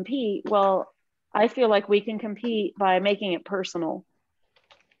can we compete? Well, I feel like we can compete by making it personal.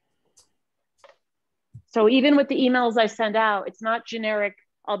 So even with the emails I send out, it's not generic,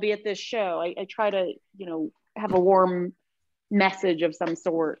 I'll be at this show. I try to, have a warm message of some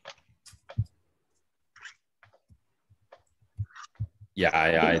sort. Yeah,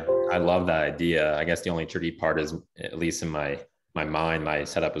 I love that idea. I guess the only tricky part is, at least in my mind, my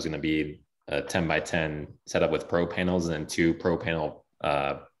setup was going to be a 10 by 10 setup with pro panels and 2 pro panel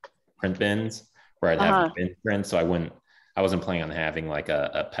print bins where I'd have bin prints. So I wasn't planning on having like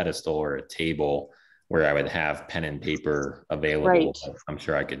a pedestal or a table where I would have pen and paper available. Right. But I'm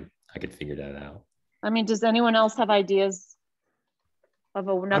sure I could figure that out. I mean, does anyone else have ideas of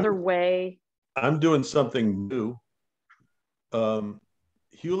another way? I'm doing something new.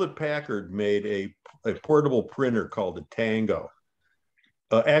 Hewlett Packard made a portable printer called the Tango.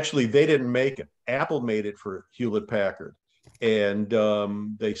 Actually, they didn't make it. Apple made it for Hewlett Packard, and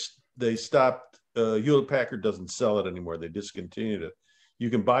they stopped. Hewlett Packard doesn't sell it anymore. They discontinued it.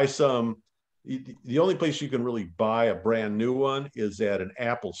 You can buy some. The only place you can really buy a brand new one is at an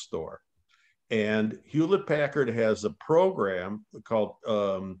Apple store. And Hewlett Packard has a program called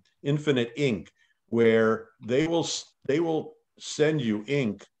Infinite Ink, where they will send you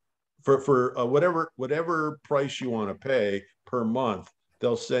ink for whatever price you want to pay per month.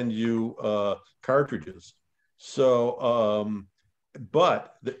 They'll send you cartridges. So,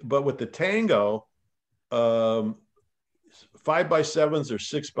 but with the Tango, 5x7s or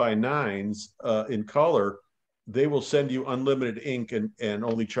 6x9s in color, they will send you unlimited ink and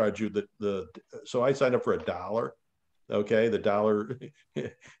only charge you so I signed up for $1. Okay, the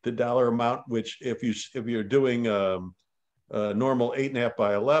dollar amount, which if you're doing normal 8.5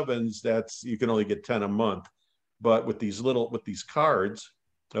 by 11s, you can only get 10 a month. But with these cards,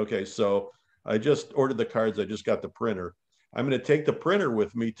 okay, so I just ordered the cards. I just got the printer. I'm going to take the printer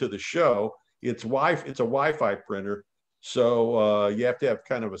with me to the show. It's a Wi-Fi printer. So you have to have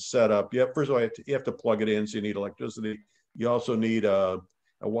kind of a setup. First of all, you have to plug it in, so you need electricity. You also need a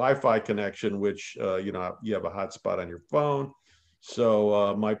Wi-Fi connection, which you have a hotspot on your phone.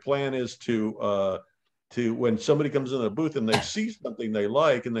 So my plan is to when somebody comes in the booth and they see something they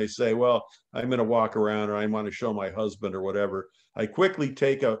like and they say, "Well, I'm going to walk around, or I want to show my husband or whatever," I quickly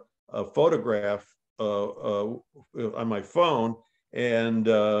take a photograph on my phone and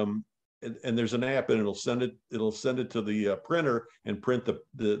there's an app, and it'll send it to the printer and print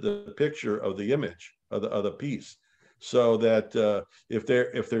the picture of the image of the piece, so that if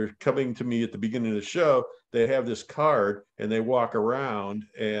they're coming to me at the beginning of the show, they have this card and they walk around,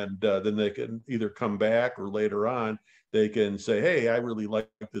 and then they can either come back, or later on they can say, "Hey, I really like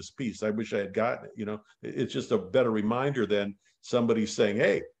this piece. I wish I had gotten it." It's just a better reminder than somebody saying,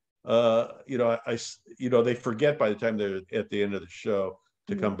 "Hey, they forget by the time they're at the end of the show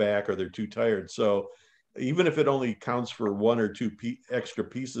to come back, or they're too tired." So even if it only counts for 1 or 2 extra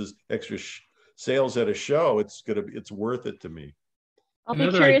pieces, extra sales at a show, it's worth it to me. I'll be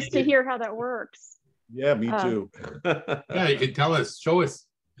curious to hear how that works. Yeah, me too. Yeah, you can show us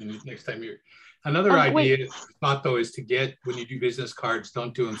next time you're. Another idea thought though is to get, when you do business cards,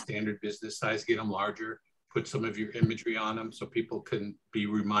 don't do them standard business size, get them larger, put some of your imagery on them so people can be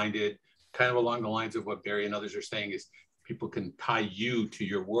reminded, kind of along the lines of what Barry and others are saying, is people can tie you to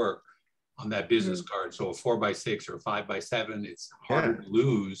your work on that business card. So a 4x6 or a 5x7, it's harder to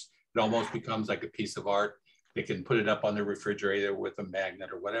lose. It almost becomes like a piece of art. They can put it up on their refrigerator with a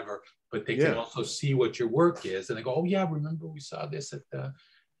magnet or whatever, but they can also see what your work is. And they go, "Oh yeah, remember we saw this at the,"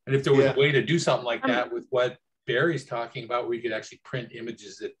 and if there was a way to do something like that with what Barry's talking about, where you could actually print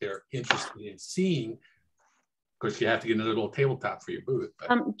images that they're interested in seeing, course, you have to get another little tabletop for your booth.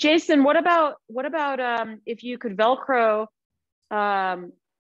 But. Jason, what about if you could Velcro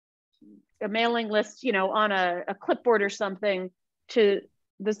a mailing list, you know, on a clipboard or something to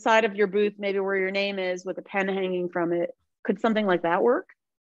the side of your booth, maybe where your name is, with a pen hanging from it? Could something like that work?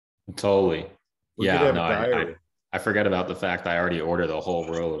 Totally. We yeah, could have no, a diary. I forget about the fact I already ordered a whole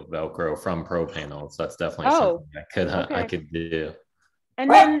roll of Velcro from Pro Panel, so that's definitely something I could do. And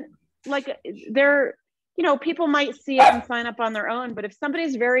then, like, there, you know, people might see it and sign up on their own, but if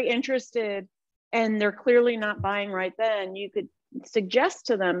somebody's very interested and they're clearly not buying right then, you could suggest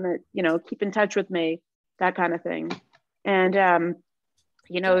to them that, you know, keep in touch with me, that kind of thing. And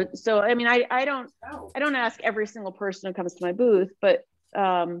you know, so I mean, I don't ask every single person who comes to my booth, but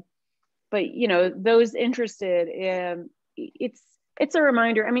you know, those interested, it's a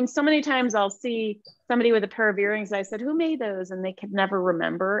reminder. I mean, so many times I'll see somebody with a pair of earrings. I said, who made those? And they could never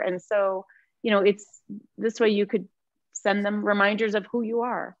remember. And so, you know, it's this way you could send them reminders of who you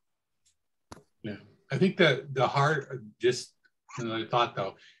are. Yeah, I think that the hard, just another thought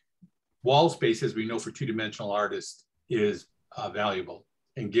though, wall space, as we know for two-dimensional artists, is valuable.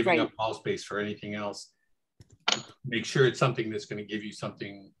 And giving up wall space for anything else, make sure it's something that's going to give you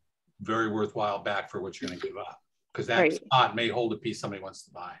something very worthwhile back for what you're going to give up. Because that spot may hold a piece somebody wants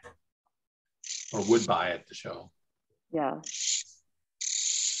to buy or would buy at the show. Yeah.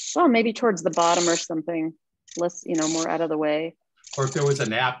 Well, maybe towards the bottom or something, less, you know, more out of the way. Or if there was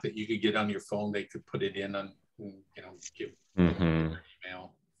an app that you could get on your phone, they could put it in on, you know, give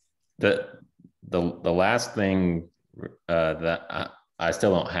email. The last thing that I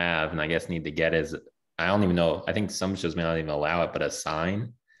still don't have, and I guess need to get, is I don't even know. I think some shows may not even allow it, but a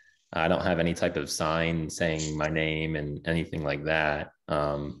sign. I don't have any type of sign saying my name and anything like that.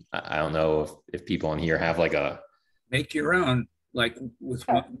 I don't know if people in here have like a make your own, like with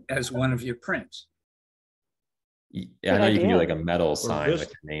as one of your prints. Yeah, I know you can do like a metal sign with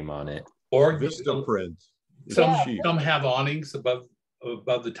your name on it, or Vista print. Some have awnings above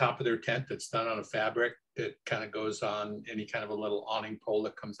the top of their tent that's done on a fabric that kind of goes on any kind of a little awning pole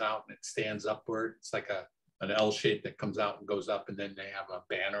that comes out and it stands upward. It's like an L shape that comes out and goes up, and then they have a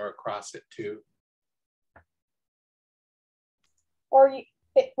banner across it too. Or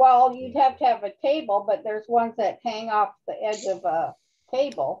you'd have to have a table, but there's ones that hang off the edge of a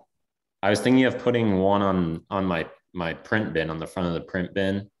table. I was thinking of putting one on my print bin, on the front of the print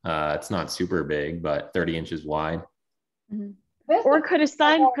bin. It's not super big, but 30 inches wide. Mm-hmm. Or could a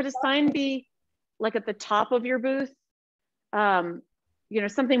sign be like at the top of your booth? You know,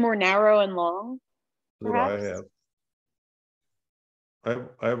 something more narrow and long. Perhaps? I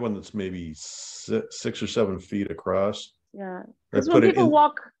have one that's maybe 6 or 7 feet across. Yeah, because when people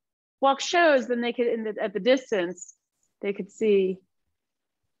walk shows, then they could at the distance they could see,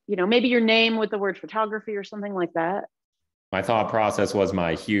 you know, maybe your name with the word photography or something like that. My thought process was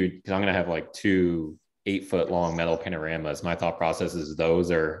my huge, because I'm gonna have like 2 8-foot-long metal panoramas. My thought process is those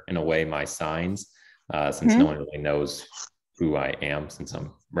are in a way my signs, since no one really knows who I am since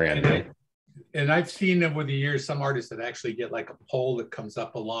I'm brand new. And I've seen over the years some artists that actually get like a pole that comes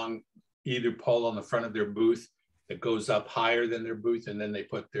up along either pole on the front of their booth that goes up higher than their booth, and then they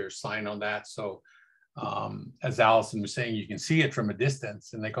put their sign on that. So as Allison was saying, you can see it from a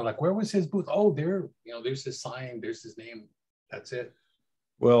distance, and they go like, "Where was his booth? Oh, there, you know, there's his sign, there's his name. That's it."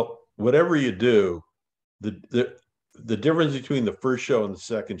 Well, whatever you do, the difference between the first show and the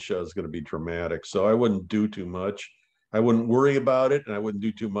second show is going to be dramatic. So I wouldn't do too much. I wouldn't worry about it, and I wouldn't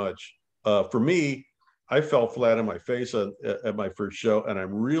do too much. For me, I fell flat on my face at my first show, and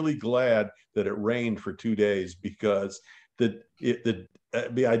I'm really glad that it rained for 2 days, because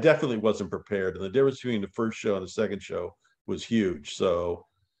I definitely wasn't prepared, and the difference between the first show and the second show was huge. So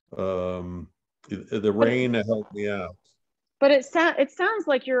the rain helped me out. But it sounds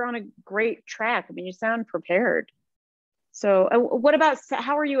like you're on a great track. I mean, you sound prepared. So what about,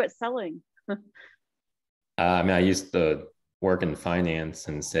 how are you at selling? I mean, I used to work in finance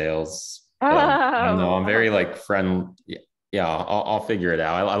and sales. I don't know, I'm very like yeah, I'll figure it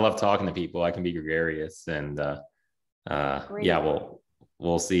out. I love talking to people. I can be gregarious, and yeah,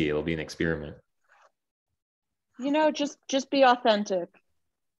 we'll see. It'll be an experiment. You know, just be authentic.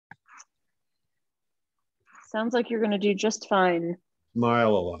 Sounds like you're going to do just fine. Smile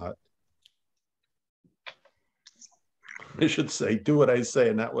a lot. I should say, do what I say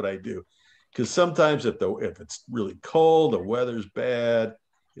and not what I do. Because sometimes if it's really cold, the weather's bad,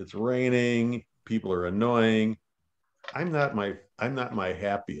 it's raining, people are annoying, I'm not my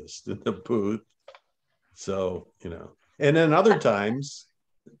happiest in the booth. So, you know, and then other times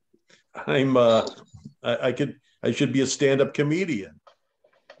I should be a stand-up comedian.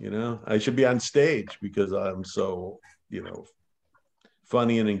 You know, I should be on stage because I'm so, you know,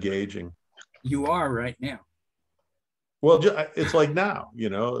 funny and engaging. You are right now. Well, it's like now, you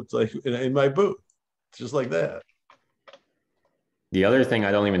know, it's like in my booth. It's just like that. The other thing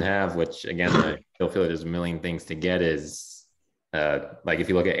I don't even have, which again, I still feel like there's a million things to get, is like if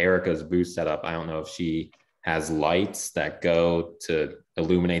you look at Erica's booth setup, I don't know if she has lights that go to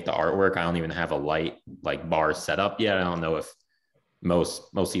illuminate the artwork. I don't even have a light like bar set up yet. I don't know if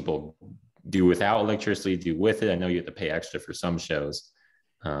most people do without electricity, do with it. I know you have to pay extra for some shows.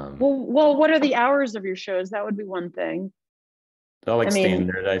 Well, what are the hours of your shows? That would be one thing. They're like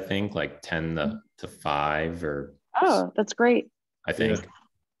standard, I think, like 10 to 5 or. Oh, that's great. I think.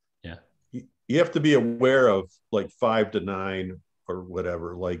 Yeah. You have to be aware of like 5 to 9 or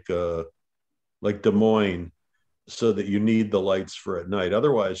whatever, like Des Moines, so that you need the lights for at night.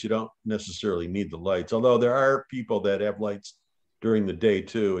 Otherwise, you don't necessarily need the lights. Although there are people that have lights during the day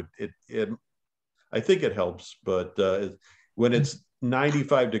too. I think it helps, but when it's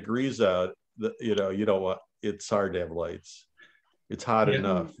 95 degrees out, you know what? It's hard to have lights. It's hot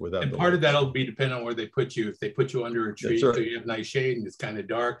enough without. And part of that'll be depending on where they put you. If they put you under a tree, so you have nice shade and it's kind of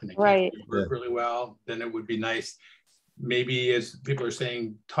dark and they can't work really well, then it would be nice. Maybe, as people are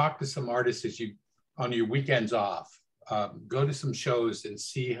saying, talk to some artists as you on your weekends off. Go to some shows and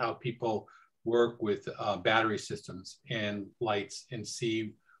see how people work with battery systems and lights and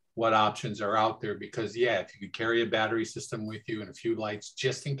see what options are out there. Because if you could carry a battery system with you and a few lights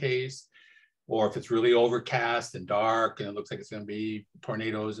just in case, or if it's really overcast and dark and it looks like it's going to be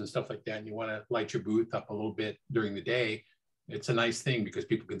tornadoes and stuff like that, and you want to light your booth up a little bit during the day, it's a nice thing because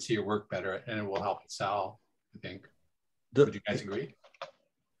people can see your work better and it will help it sell, I think. Would you guys agree?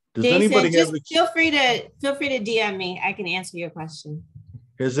 Does Jason, anybody just feel free to DM me. I can answer your question.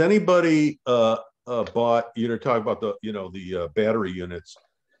 Has anybody bought, you know, talk about the battery units?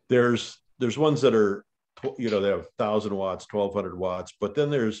 There's ones that are, you know, they have 1,000 watts, 1,200 watts, but then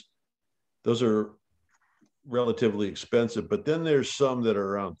those are relatively expensive, but then there's some that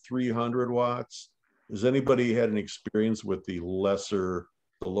are around 300 watts. Has anybody had an experience with the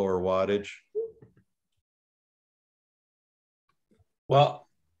lower wattage? Well,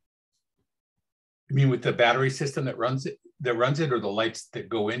 you mean with the battery system that runs it, or the lights that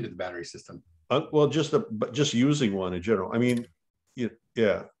go into the battery system? Well, just using one in general. I mean,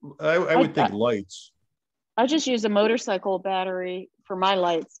 yeah, I would think lights. I just use a motorcycle battery for my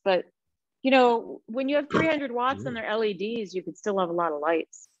lights, but you know, when you have 300 watts and they're LEDs, you could still have a lot of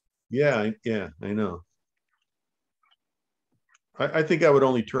lights. Yeah, I know. I think I would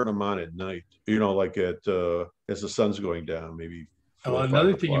only turn them on at night, you know, like as the sun's going down, maybe. Well,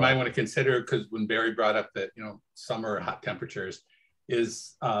 another thing you might want to consider, because when Barry brought up that, you know, summer hot temperatures,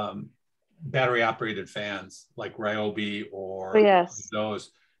 is battery operated fans like Ryobi or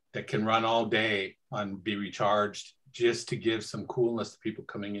those that can run all day and be recharged, just to give some coolness to people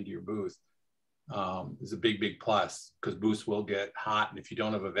coming into your booth. Is a big plus, because booths will get hot, and if you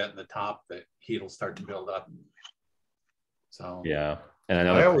don't have a vent in the top, the heat will start to build up. So yeah, and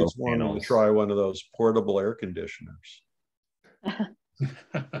I always wanted to try one of those portable air conditioners.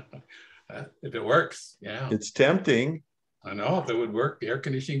 If it works, yeah, it's tempting. I know, if it would work, air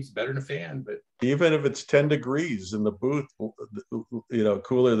conditioning is better than a fan, but even if it's 10 degrees in the booth, you know,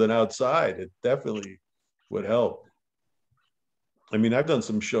 cooler than outside, it definitely would help. I mean, I've done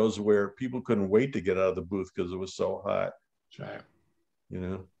some shows where people couldn't wait to get out of the booth because it was so hot. Right. You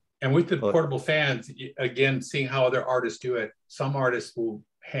know. And with the portable fans, again, seeing how other artists do it, some artists will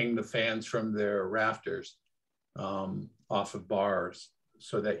hang the fans from their rafters off of bars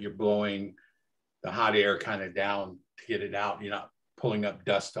so that you're blowing the hot air kind of down to get it out. You're not pulling up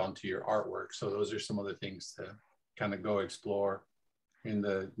dust onto your artwork. So those are some other things to kind of go explore in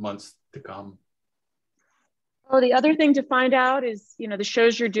the months to come. Oh, the other thing to find out is, you know, the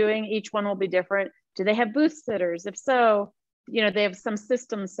shows you're doing, each one will be different. Do they have booth sitters? If so, you know, they have some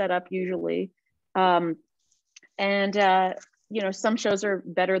systems set up usually. You know, some shows are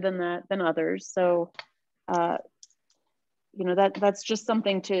better than others. So, you know, that's just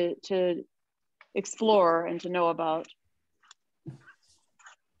something to explore and to know about.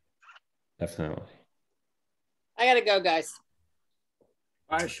 Definitely. I gotta go, guys.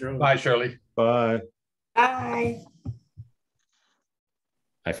 Bye, Shirley. Bye, Shirley. Bye. Bye.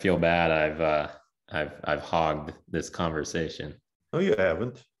 I feel bad. I've hogged this conversation. No, you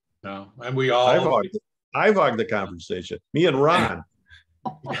haven't. No, and we all. I've hogged the conversation. Me and Ron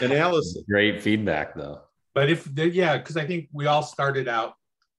and Allison. Great feedback, though. But because I think we all started out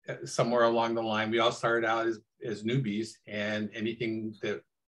somewhere along the line. We all started out as newbies, and anything that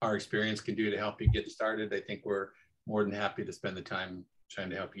our experience can do to help you get started, I think we're more than happy to spend the time trying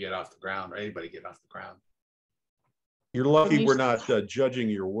to help you get off the ground, or anybody get off the ground. You're lucky we're not judging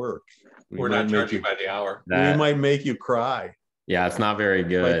your work. We're not charging by the hour. We might make you cry. Yeah, it's not very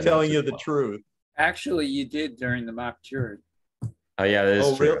good. By telling you the truth. Actually, you did during the mock jury. Oh yeah, that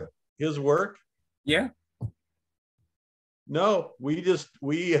is true. Really? His work? Yeah. No, we juried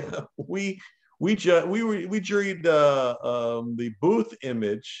the booth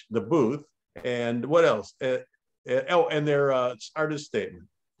image, the booth, and what else? And their artist statement.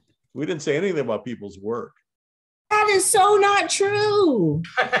 We didn't say anything about people's work. That is so not true.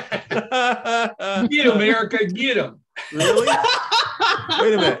 Get him, Erica, get him. Really?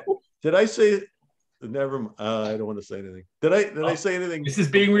 Wait a minute. Did I say? Never. I don't want to say anything. Did I say anything? This is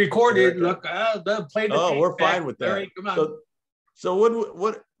being recorded. Look, play the. Oh, we're fine with that. Larry, come on. So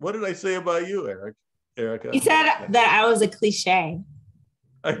what did I say about you, Erica? You said that I was a cliche.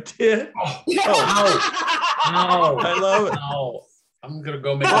 I did. Oh, no. I love it. No. I'm gonna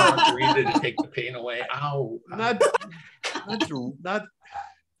go make a margarita to take the pain away. Ow. Not.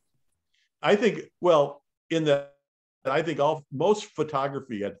 I think. Well, I think most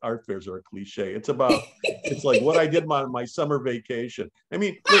photography at art fairs are a cliche. It's like what I did on my summer vacation. I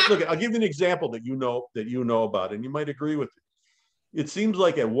mean, look, I'll give you an example that you know about, and you might agree with it. It seems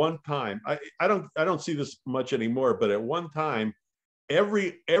like at one time, I don't see this much anymore, but at one time,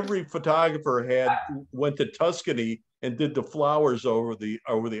 every photographer went to Tuscany and did the flowers over the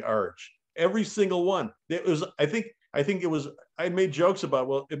arch. Every single one. It was, I think it was, I made jokes about,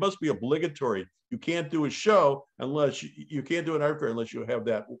 well, it must be obligatory. You can't do a show unless you can't do an art fair unless you have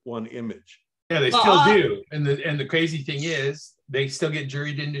that one image. Yeah, they still do. And the crazy thing is they still get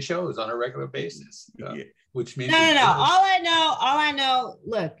juried into shows on a regular basis. Yeah. Which means no. All I know.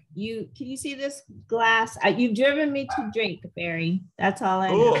 Look, can you see this glass? You've driven me to drink, Barry. That's all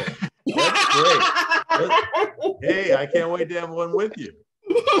I know. That's great. Hey, I can't wait to have one with you.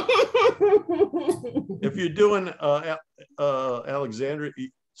 If you're doing Alexandria,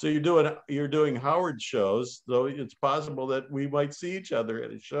 so you're doing Howard shows, so it's possible that we might see each other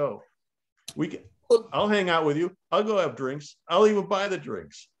at a show. I'll hang out with you. I'll go have drinks. I'll even buy the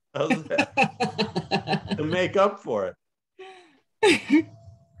drinks. How's that? To make up for it.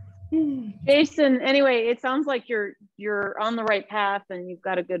 Jason, anyway, it sounds like you're on the right path and you've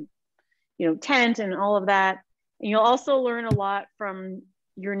got a good, tent and all of that. And you'll also learn a lot from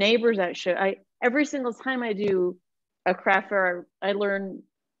your neighbors at show. Every single time I do a craft fair, I learn,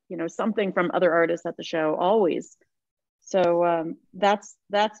 something from other artists at the show, always. So that's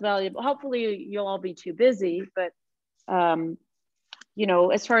valuable. Hopefully you'll all be too busy, but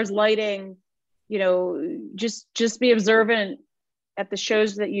as far as lighting, just be observant at the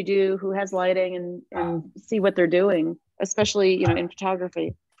shows that you do, who has lighting, and see what they're doing, especially, in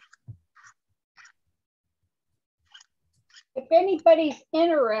photography. If anybody's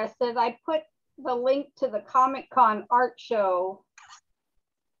interested, I put the link to the Comic-Con art show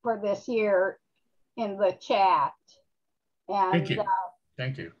for this year in the chat. And, Thank you.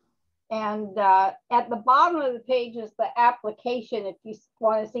 Thank you. And at the bottom of the page is the application if you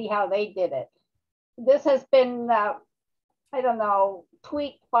want to see how they did it. This has been,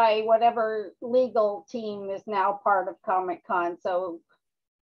 tweaked by whatever legal team is now part of Comic-Con. So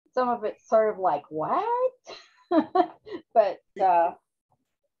some of it's sort of like, what? But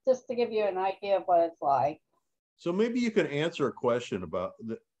just to give you an idea of what it's like. So maybe you can answer a question about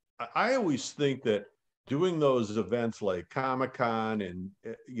I always think that doing those events like Comic-Con and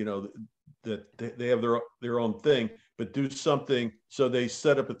that they have their own thing, but do something, so they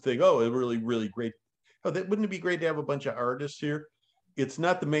set up a thing. Oh, it's really, really great. Oh, wouldn't it be great to have a bunch of artists here? It's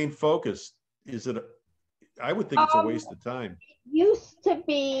not the main focus. Is it? I would think it's a waste of time. Used to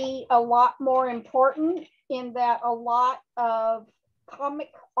be a lot more important in that a lot of comic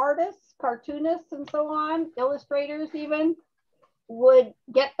artists, cartoonists, and so on, illustrators even, would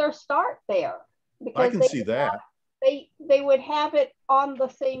get their start there. Because I can see that. They would have it on the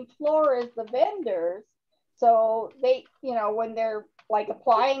same floor as the vendors. So they, when they're like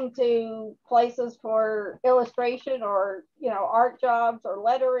applying to places for illustration or, art jobs or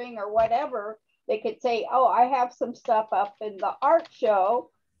lettering or whatever, they could say, oh, I have some stuff up in the art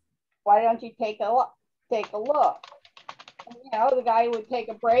show. Why don't you take a look? And, the guy would take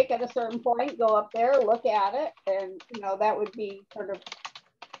a break at a certain point, go up there, look at it. And, that would be sort of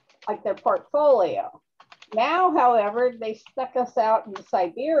like their portfolio. Now, however, they stuck us out in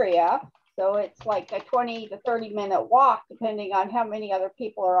Siberia. So it's like a 20 to 30-minute walk, depending on how many other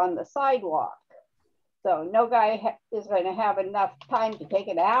people are on the sidewalk. So no guy is going to have enough time to take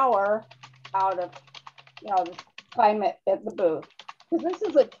an hour out of, the time at the booth. Because this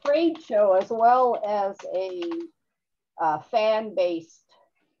is a trade show as well as a fan-based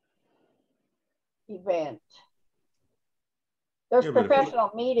event. There's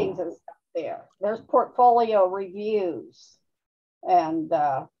professional meetings and stuff there. There's portfolio reviews and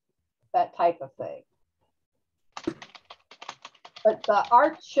that type of thing. But the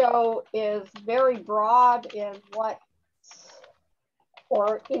art show is very broad in what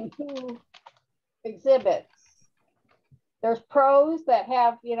or in who exhibits. There's pros that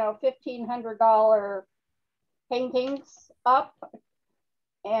have, you know, $1,500 paintings up.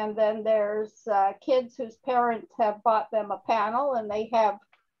 And then there's kids whose parents have bought them a panel and they have,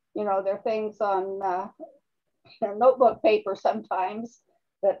 you know, their things on their notebook paper sometimes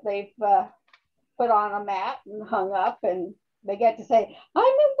that they've put on a mat and hung up, and they get to say, I'm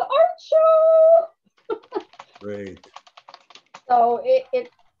in the art show. Great. So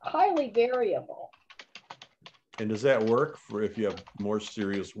it's highly variable. And does that work for if you have more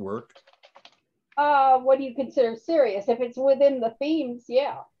serious work? What do you consider serious? If it's within the themes,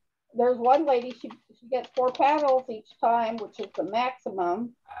 yeah. There's one lady, she gets 4 panels each time, which is the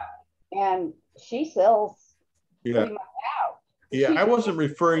maximum, and she sells pretty much out. Yeah, I wasn't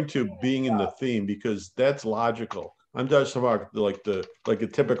referring to being in the theme because that's logical. I'm just talking about like a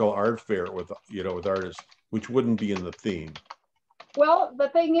typical art fair with, you know, with artists, which wouldn't be in the theme. Well, the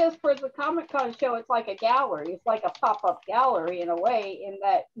thing is, for the Comic-Con show, it's like a gallery. It's like a pop-up gallery in a way, in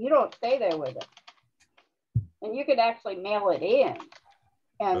that you don't stay there with it. And you could actually mail it in,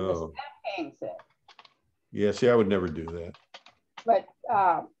 and the staff hangs it. Yeah, see, I would never do that. But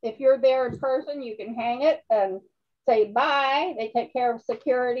if you're there in person, you can hang it and say bye. They take care of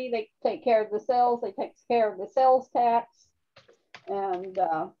security. They take care of the sales. They take care of the sales tax. And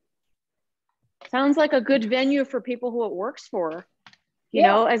sounds like a good venue for people who it works for. You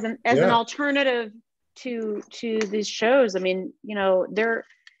know, as an alternative to these shows. I mean, you know, there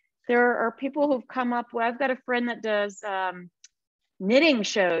are people who've come up with, I've got a friend that does knitting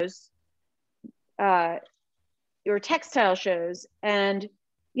shows or textile shows, and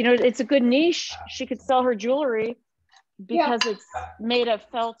you know, it's a good niche. She could sell her jewelry because it's made of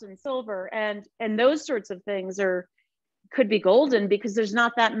felt and silver, and those sorts of things could be golden because there's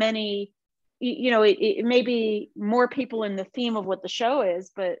not that many. You know, it may be more people in the theme of what the show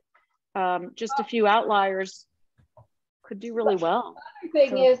is, but just a few outliers could do really well. The other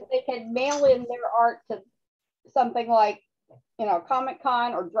thing is they can mail in their art to something like, you know,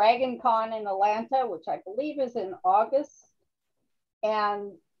 Comic-Con or Dragon Con in Atlanta, which I believe is in August,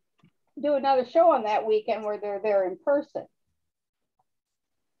 and do another show on that weekend where they're there in person.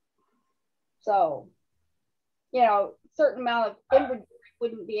 So, you know, certain amount of inventory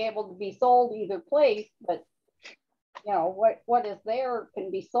wouldn't be able to be sold either place, but you know, what is there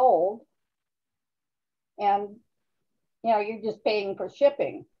can be sold, and you know, you're just paying for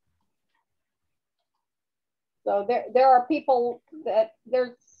shipping. So there are people that,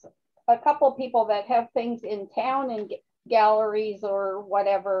 there's a couple of people that have things in town in galleries or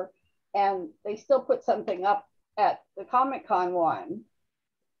whatever, and they still put something up at the Comic-Con one.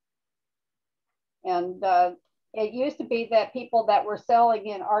 And it used to be that people that were selling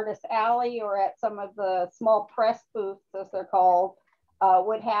in Artist Alley or at some of the small press booths, as they're called,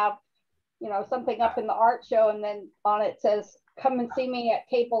 would have, you know, something up in the art show, and then on it says, come and see me at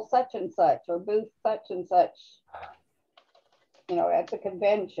table such and such or booth such and such, you know, at the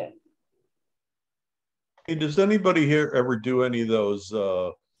convention. Hey, does anybody here ever do any of those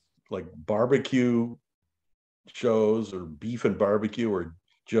like barbecue shows or beef and barbecue or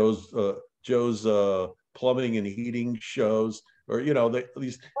Joe's plumbing and heating shows, or you know,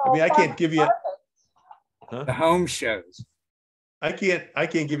 these? I mean, I can't give you the home shows. I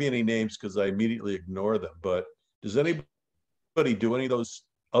can't give you any names because I immediately ignore them. But does anybody do any of those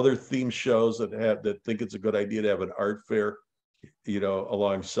other theme shows that think it's a good idea to have an art fair, you know,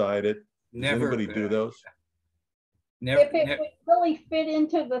 alongside it? Does anybody do those? If it would really fit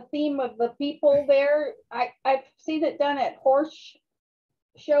into the theme of the people there, I've seen it done at horse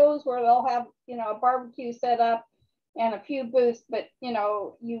shows where they'll have, you know, a barbecue set up and a few booths, but you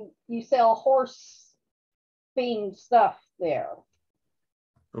know, you sell horse themed stuff there.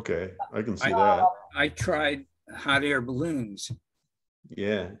 Okay, I can see that. I tried hot air balloons.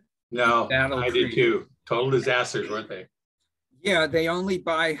 Yeah. No, I did too. Total disasters, weren't they? Yeah, they only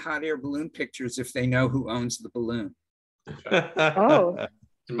buy hot air balloon pictures if they know who owns the balloon. Oh.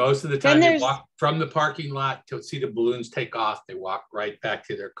 And most of the time they walk from the parking lot to see the balloons take off. They walk right back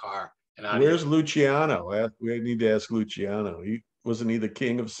to their car. And where's Luciano? We need to ask Luciano. Wasn't he the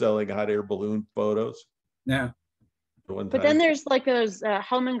king of selling hot air balloon photos? No. But then there's like those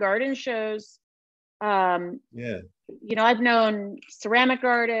home and garden shows. Yeah. You know, I've known ceramic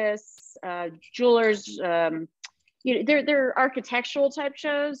artists, jewelers, they're architectural type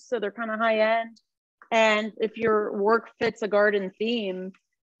shows, so they're kind of high end. And if your work fits a garden theme,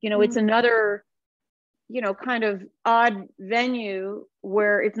 it's another, kind of odd venue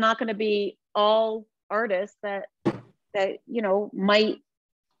where it's not going to be all artists that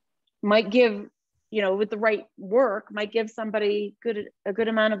might give, with the right work, might give somebody a good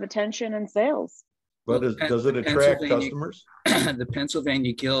amount of attention and sales. But does it attract customers? The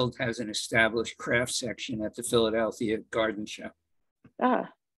Pennsylvania Guild has an established craft section at the Philadelphia Garden Show.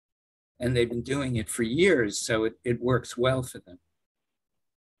 And they've been doing it for years, so it works well for them.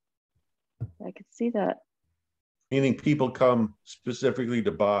 I could see that. Meaning people come specifically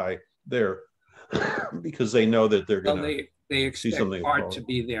to buy there because they know that they're going to they expect art to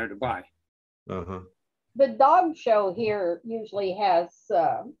be there to buy. The dog show here usually has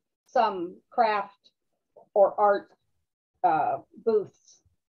some craft or art booths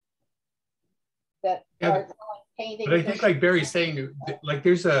that are painting. But I think, like Barry's saying, like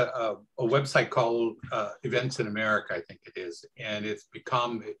there's a website called Events in America, I think it is, and it's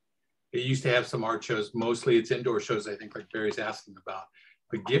become. It used to have some art shows. Mostly it's indoor shows, I think, like Barry's asking about.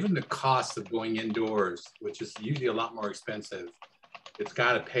 But given the cost of going indoors, which is usually a lot more expensive, it's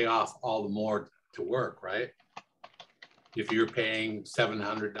got to pay off all the more to work, right? If you're paying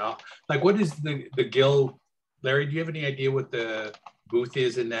 $700, like what is the guild? Larry, do you have any idea what the booth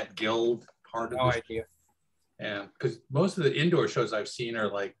is in that guild part of this? No idea. Yeah, because most of the indoor shows I've seen are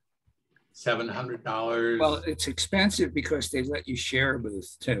like $700. Well, it's expensive because they let you share a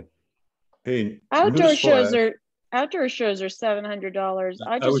booth too. Hey, outdoor shows are $700.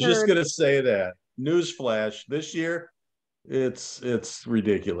 I was just going to say that. Newsflash, this year, it's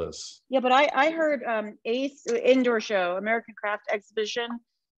ridiculous. Yeah, but I heard ACE indoor show, American Craft Exhibition.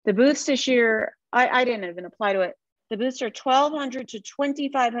 The booths this year, I didn't even apply to it. The booths are $1,200 to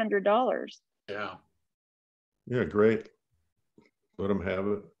 $2,500. Yeah. Yeah, great. Let them have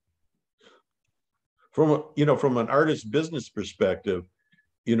it. From an artist business perspective,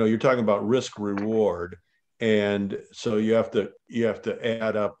 you're talking about risk reward, and so you have to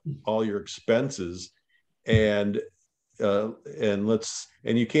add up all your expenses, and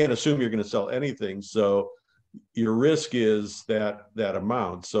you can't assume you're going to sell anything. So your risk is that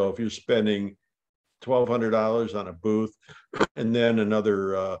amount. So if you're spending $1,200 on a booth, and then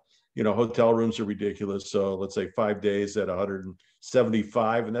another, hotel rooms are ridiculous. So let's say 5 days at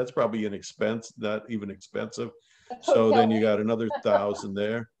 $175, and that's probably an expense, not even expensive. So then you got another 1,000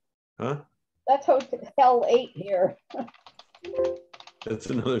 there, huh? That's Hotel 8 here. That's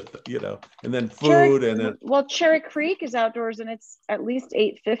another, and then food, and then. Well, Cherry Creek is outdoors, and it's at least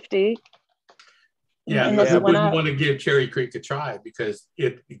 $850. Yeah, I wouldn't want to give Cherry Creek a try because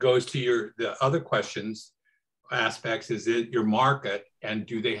it goes to the other questions aspects. Is it your market, and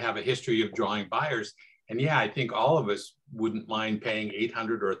do they have a history of drawing buyers? And yeah, I think all of us wouldn't mind paying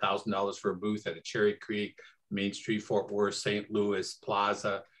 $800 or $1,000 for a booth at a Cherry Creek, Main Street, Fort Worth, St. Louis,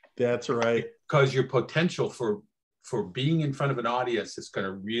 Plaza. That's right. Because your potential for being in front of an audience that's going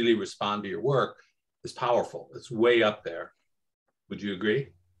to really respond to your work is powerful. It's way up there. Would you agree?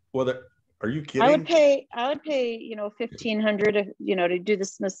 Well, are you kidding? I would pay $1,500 to do the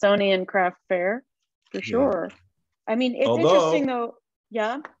Smithsonian Craft Fair for sure. I mean, it's interesting though.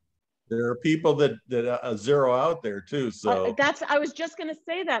 Yeah. There are people that zero out there too. So I was just going to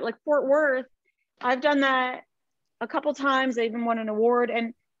say that, like Fort Worth, I've done that a couple times. I even won an award,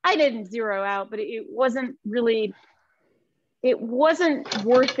 and I didn't zero out, but it wasn't worth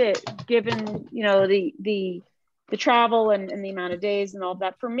it given, the travel and the amount of days and all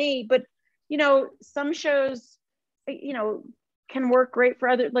that for me. But, some shows, can work great for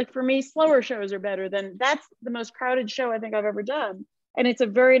other, like for me, slower shows are better than, that's the most crowded show I think I've ever done. And it's a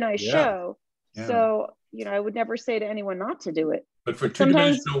very nice show. Yeah. So, I would never say to anyone not to do it. But for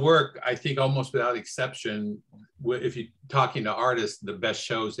two-dimensional work, I think almost without exception, if you're talking to artists, the best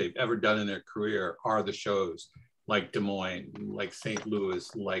shows they've ever done in their career are the shows like Des Moines, like St.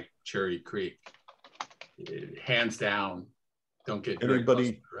 Louis, like Cherry Creek. Hands down, don't get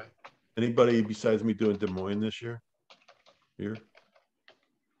anybody besides me doing Des Moines this year? Here?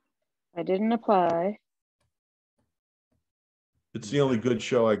 I didn't apply. It's the only good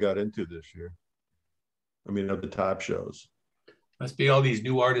show I got into this year. I mean, of the top shows. Must be all these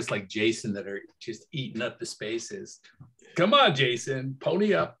new artists like Jason that are just eating up the spaces. Come on, Jason,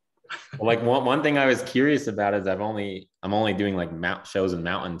 pony up. Well, like one thing I was curious about is I'm only doing like shows in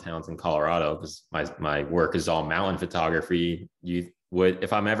mountain towns in Colorado because my work is all mountain photography.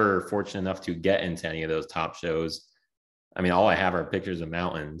 If I'm ever fortunate enough to get into any of those top shows, I mean, all I have are pictures of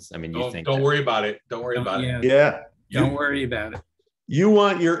mountains. I mean, don't worry about it. Don't worry about it. Yeah. Don't worry about it. You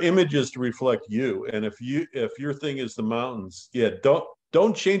want your images to reflect you. And if your thing is the mountains, yeah,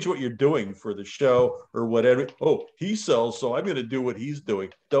 don't change what you're doing for the show or whatever. Oh, he sells, so I'm going to do what he's doing.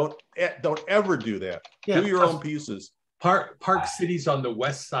 Don't ever do that. Yeah, do your own pieces. Park City's on the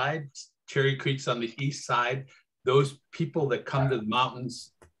west side, Cherry Creek's on the east side. Those people that come to the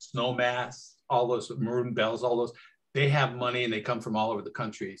mountains, Snowmass, all those Maroon Bells, all those, they have money and they come from all over the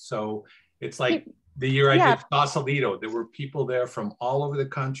country. So it's like the year I did Sausalito, there were people there from all over the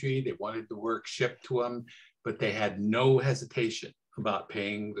country. They wanted the work shipped to them, but they had no hesitation about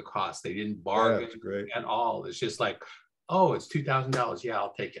paying the cost. They didn't bargain at all. It's just like, oh, it's $2,000. Yeah,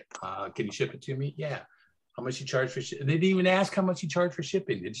 I'll take it. Can you ship it to me? Yeah. How much you charge for shipping? They didn't even ask how much you charge for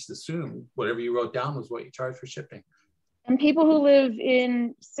shipping. They just assumed whatever you wrote down was what you charge for shipping. And people who live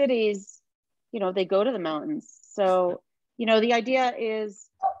in cities, they go to the mountains. So, the idea is,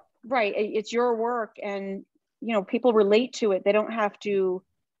 right, it's your work and, people relate to it. They don't have to,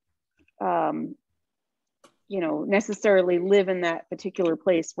 necessarily live in that particular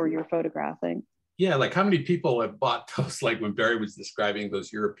place where you're photographing. Yeah, like how many people have bought those, like when Barry was describing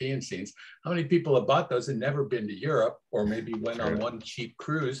those European scenes, how many people have bought those and never been to Europe or maybe went on one cheap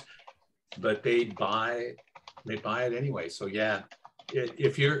cruise, but they buy it anyway. So yeah,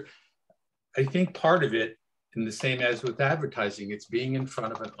 I think part of it, and the same as with advertising, it's being in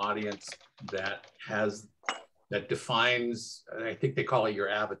front of an audience that defines, I think they call it your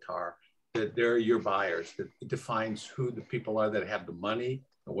avatar, that they're your buyers, that it defines who the people are that have the money,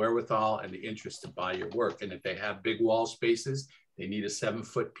 the wherewithal, and the interest to buy your work. And if they have big wall spaces, they need a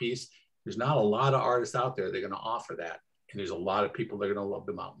 7-foot piece. There's not a lot of artists out there that are going to offer that. And there's a lot of people that are going to love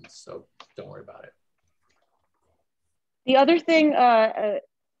the mountains. So don't worry about it. The other thing,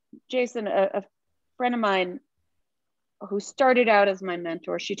 Jason, a friend of mine who started out as my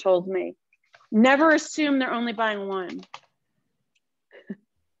mentor, she told me, never assume they're only buying one.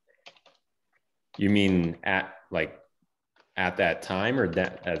 You mean at that time or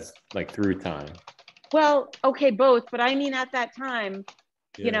that as like through time? Well, okay, both, but I mean at that time,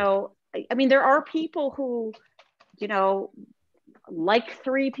 I mean, there are people who, like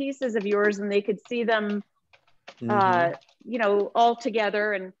 3 pieces of yours and they could see them, all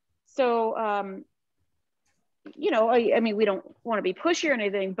together. And so, I mean, we don't want to be pushy or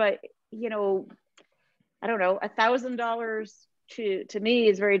anything, but, I don't know, $1,000 to me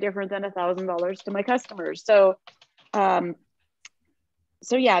is very different than $1,000 to my customers. So,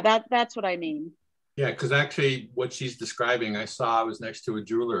 so yeah, that's what I mean. Yeah, because actually what she's describing, I was next to a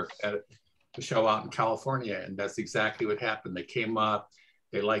jeweler at a show out in California, and that's exactly what happened. They came up,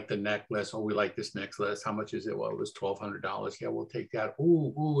 they liked the necklace. Oh, we like this necklace. How much is it? Well, it was $1,200. Yeah, we'll take that.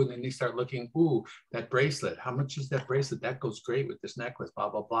 Ooh, and then they start looking, ooh, that bracelet. How much is that bracelet? That goes great with this necklace, blah,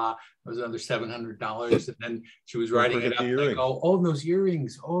 blah, blah. It was another $700. And then she was writing it up. They go, oh, those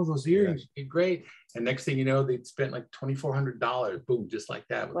earrings. Oh, those earrings would be great. And next thing you know, they'd spent like $2,400. Boom, just like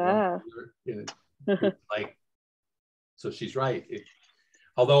that. Wow. Like, so she's right.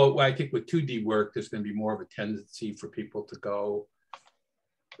 Although I think with 2D work, there's going to be more of a tendency for people to go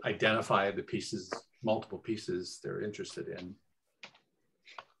identify the pieces, multiple pieces they're interested in.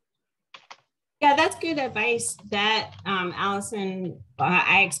 Yeah, that's good advice. That Allison,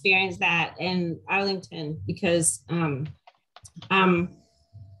 I experienced that in Arlington because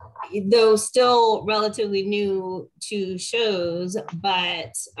though still relatively new to shows,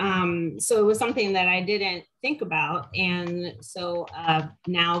 but so it was something that I didn't think about. And so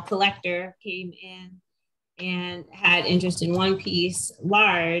now Collector came in and had interest in one piece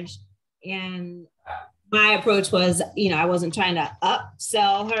large. And my approach was, I wasn't trying to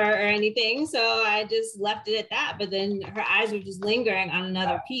upsell her or anything. So I just left it at that. But then her eyes were just lingering on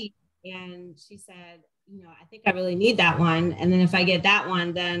another piece. And she said, I think I really need that one. And then if I get that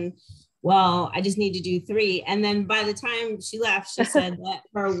one, then, well, I just need to do 3. And then by the time she left, she said that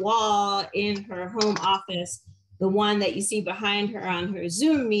her wall in her home office, the one that you see behind her on her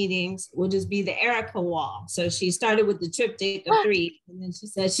Zoom meetings, will just be the Erica wall. So she started with the triptych of 3, and then she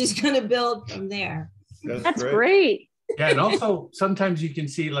said she's going to build from there. That's great. Yeah, and also sometimes you can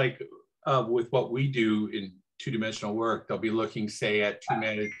see, like with what we do in 2-dimensional work, they'll be looking, say, at 2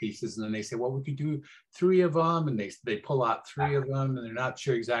 managed pieces, and then they say, well, we could do 3 of them, and they pull out 3 of them, and they're not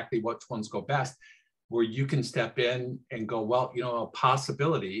sure exactly which ones go best. Where you can step in and go, well, a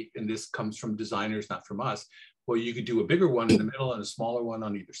possibility, and this comes from designers, not from us. Well, you could do a bigger one in the middle and a smaller one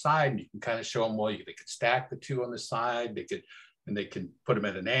on either side, and you can kind of show them, well, they could stack the 2 on the side, they can put them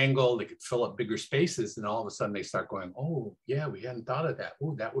at an angle, they could fill up bigger spaces, and all of a sudden they start going, oh, yeah, we hadn't thought of that.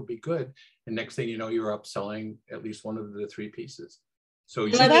 Oh, that would be good. And next thing you know, you're upselling at least one of the 3 pieces. So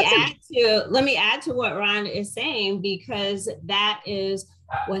let me add to what Ron is saying, because that is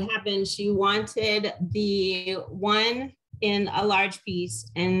what happened. She wanted the one in a large piece,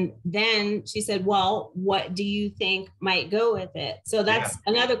 and then she said, well, what do you think might go with it? So that's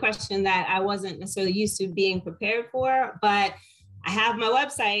another question that I wasn't necessarily used to being prepared for, but I have my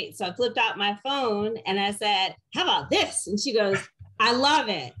website. So I flipped out my phone and I said, how about this? And she goes, I love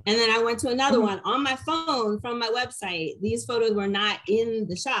it. And then I went to another one on my phone from my website. These photos were not in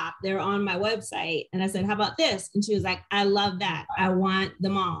the shop. They're on my website. And I said, how about this? And she was like, I love that. I want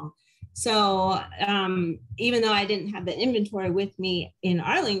them all. So even though I didn't have the inventory with me in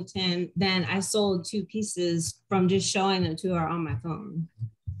Arlington, then I sold 2 pieces from just showing them to her on my phone.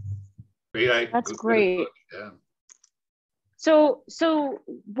 That's great. Yeah. So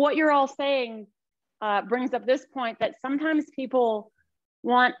what you're all saying brings up this point that sometimes people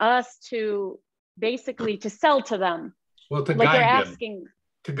want us to basically to sell to them. Well, to like guide them.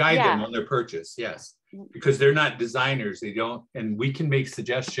 To guide them on their purchase, yes. Because they're not designers, they don't, and we can make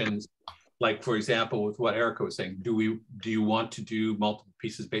suggestions, like for example, with what Erica was saying, do you want to do multiple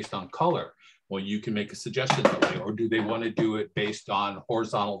pieces based on color? Well, you can make a suggestion that way, or do they want to do it based on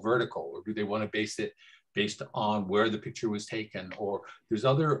horizontal, vertical, or do they want to base it based on where the picture was taken? Or there's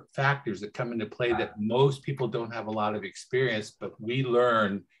other factors that come into play that most people don't have a lot of experience, but we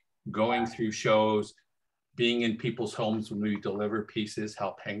learn going through shows, being in people's homes when we deliver pieces,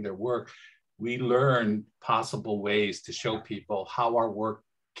 help hang their work. We learn possible ways to show people how our work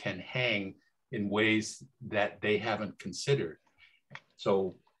can hang in ways that they haven't considered.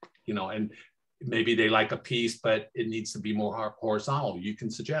 So, you know, and maybe they like a piece, but it needs to be more horizontal. You can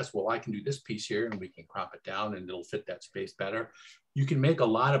suggest, well, I can do this piece here and we can crop it down and it'll fit that space better. You can make a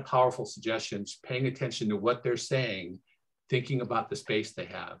lot of powerful suggestions, paying attention to what they're saying, thinking about the space they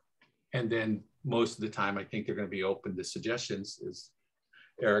have. And then most of the time, I think they're going to be open to suggestions, as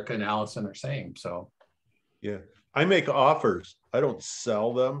Erica and Allison are saying. So, yeah, I make offers. I don't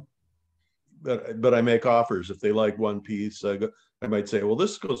sell them, but I make offers. If they like one piece, I might say, well,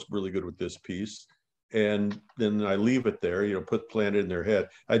 this goes really good with this piece. And then I leave it there, you know, plant it in their head.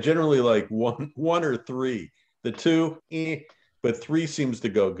 I generally like one or 3. The 2, but 3 seems to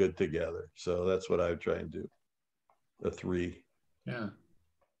go good together. So that's what I try and do. The 3. Yeah.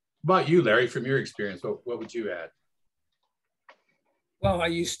 About you, Larry, from your experience, what would you add? Well, I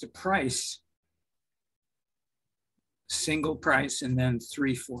used to price single price and then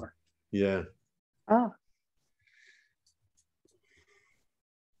 3, 4. Yeah. Oh.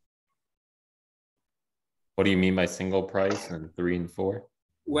 What do you mean by single price and 3 and 4?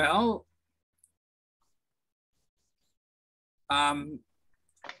 Well,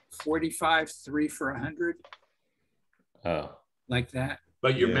 45, 3 for 100. Oh. Like that.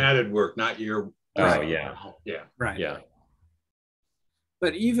 But your matted work, not your. Oh, right. Yeah. Yeah. Right. Yeah.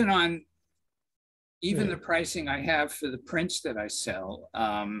 But even the pricing I have for the prints that I sell,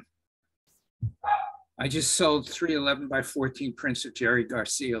 I just sold 3 11 by 14 prints of Jerry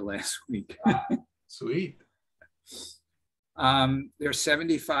Garcia last week. Sweet. There's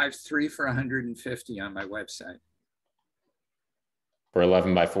 75, 3 for 150 on my website. For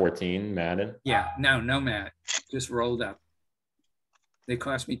 11 by 14 matted? Yeah, no mat, just rolled up. They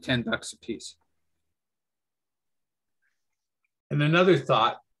cost me $10 a piece. And another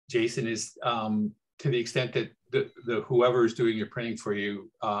thought, Jason, is to the extent that the whoever is doing your printing for you,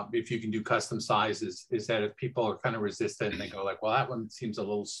 if you can do custom sizes, is that if people are kind of resistant and they go like, well, that one seems a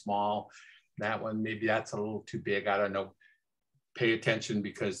little small, that one, maybe that's a little too big, I don't know. Pay attention,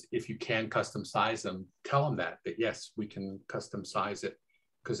 because if you can custom size them, tell them that yes, we can custom size it,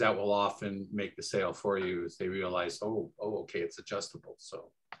 because that will often make the sale for you as they realize, oh, okay, it's adjustable.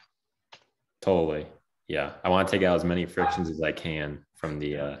 So totally. Yeah, I want to take out as many frictions as I can from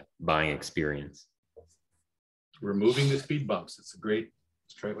the buying experience. Removing the speed bumps, it's a great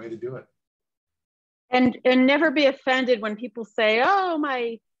way to do it. And never be offended when people say, oh,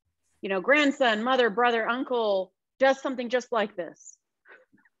 my, grandson, mother, brother, uncle does something just like this.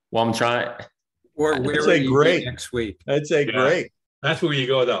 Well, I'm trying. Or I'd say great next week. I'd say great. That's where you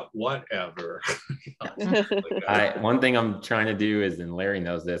go without whatever. One thing I'm trying to do is, and Larry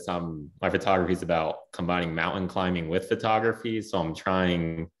knows this, my photography is about combining mountain climbing with photography. So I'm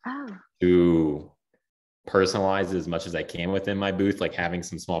trying to personalize as much as I can within my booth, like having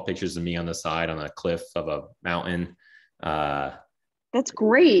some small pictures of me on the side on a cliff of a mountain. That's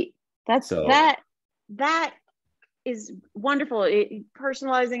great. That is wonderful.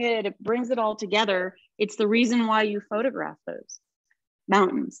 Personalizing it brings it all together. It's the reason why you photograph those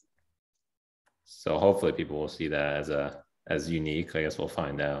mountains. So hopefully people will see that as unique. I guess we'll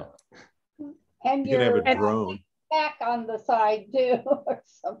find out. And you can have a drone. back on the side too, or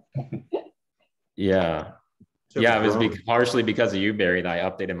something. Yeah. Yeah, it was partially because of you, Barry, that I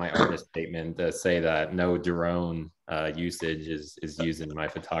updated my artist statement to say that no drone usage is used in my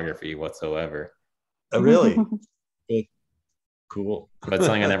photography whatsoever. Oh, really? Cool. But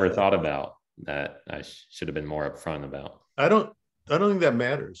something I never thought about that I should have been more upfront about. I don't think that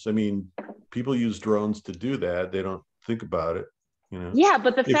matters. I mean, people use drones to do that. They don't think about it, you know. Yeah,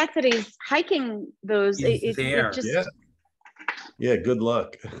 but the fact that he's hiking those, it just yeah. Good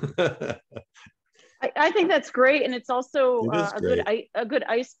luck. I think that's great, and it's also a good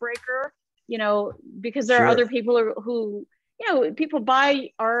icebreaker, you know, because there are other people who, you know, people buy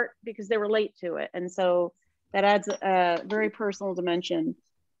art because they relate to it, and so that adds a very personal dimension.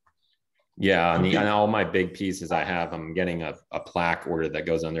 Yeah, and all my big pieces I'm getting a plaque ordered that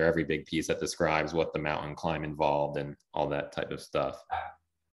goes under every big piece that describes what the mountain climb involved and all that type of stuff.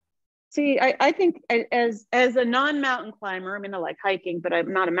 See, I think as a non-mountain climber, I mean, I like hiking, but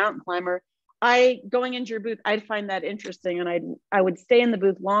I'm not a mountain climber. Going into your booth, I'd find that interesting, and I would stay in the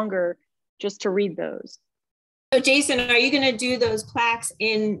booth longer just to read those. So Jason, are you going to do those plaques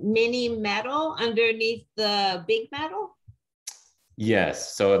in mini metal underneath the big metal?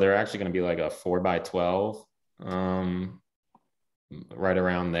 Yes. So they're actually going to be like a 4x12, right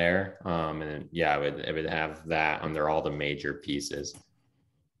around there. And yeah, it would have that under all the major pieces.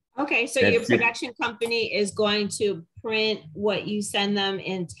 Okay, so your production company is going to print what you send them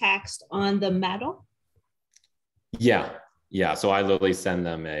in text on the metal? Yeah. So I literally send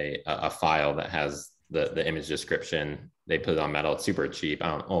them a file that has the image description. They put it on metal. It's super cheap.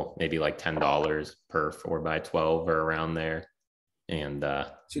 I don't know, maybe like $10 per 4x12 or around there. And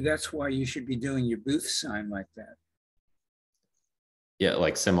see, that's why you should be doing your booth sign like that. Yeah,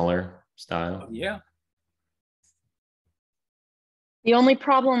 like similar style. Yeah. The only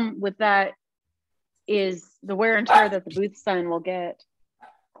problem with that is the wear and tear that the booth sign will get.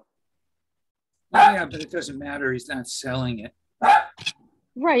 Yeah, but it doesn't matter. He's not selling it.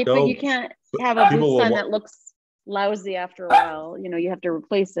 Right, but you can't have a booth sign that looks lousy after a while. You know, you have to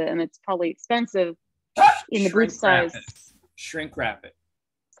replace it, and it's probably expensive in the booth size. Shrink wrap it.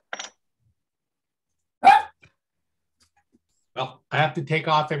 Well, I have to take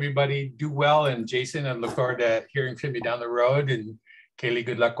off, everybody. Do well, and Jason, I look forward to hearing from you down the road. And Kaylee,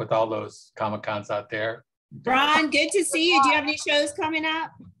 good luck with all those Comic-Cons out there. Ron, good to see you. Do you have any shows coming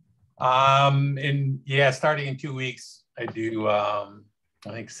up? Starting in 2 weeks, I do I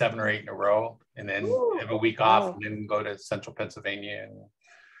think 7 or 8 in a row, and then have a week off, and then go to Central Pennsylvania and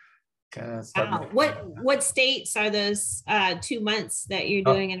kind of start. What states are those 2 months that you're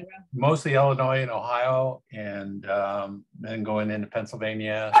doing in a row? Mostly Illinois and Ohio, and then going into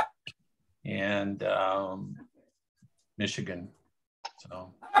Pennsylvania and Michigan.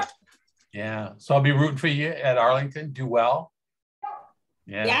 So yeah, so I'll be rooting for you at Arlington. Do well.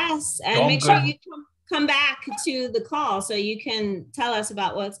 Yeah. Yes, and make sure you come back to the call so you can tell us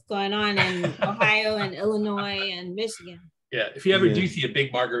about what's going on in Ohio and Illinois and Michigan. Yeah, if you ever do see a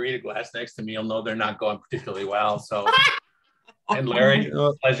big margarita glass next to me, you'll know they're not going particularly well. So, and Larry,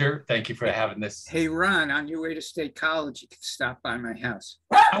 pleasure. Thank you for having this. Hey, Ron, on your way to State College, you can stop by my house.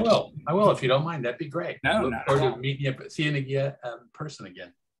 I will if you don't mind. That'd be great. Look forward to meeting you, seeing you in person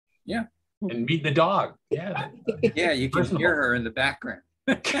again. Yeah. And meet the dog. Yeah. Yeah, you can hear her in the background.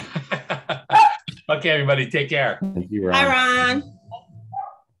 Okay, everybody, take care. Thank you, Ron. Hi, Ron.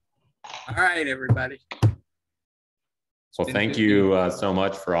 All right, everybody. Well, thank you so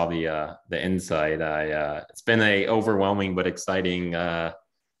much for all the insight. It's been a overwhelming but exciting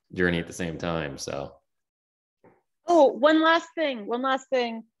journey at the same time. So. Oh, one last thing.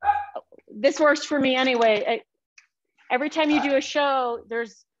 This works for me anyway. Every time you do a show,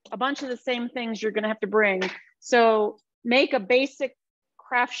 there's a bunch of the same things you're going to have to bring. So make a basic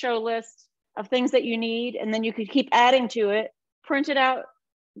craft show list of things that you need, and then you could keep adding to it. Print it out,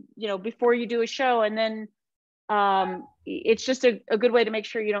 you know, before you do a show, and then it's just a good way to make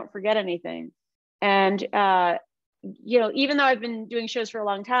sure you don't forget anything. And you know, even though I've been doing shows for a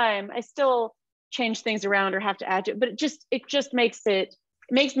long time, I still change things around or have to add to it. But it just makes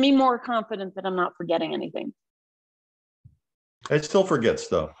me more confident that I'm not forgetting anything. I still forget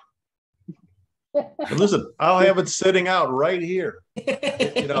stuff. And listen, I'll have it sitting out right here,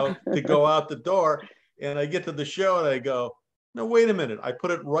 you know, to go out the door. And I get to the show and I go, no, wait a minute. I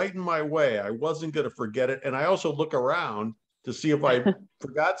put it right in my way. I wasn't going to forget it. And I also look around to see if I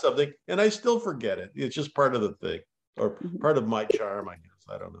forgot something, and I still forget it. It's just part of the thing, or part of my charm, I guess.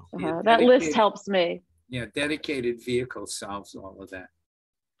 I don't know. That list helps me. Yeah, dedicated vehicle solves all of that.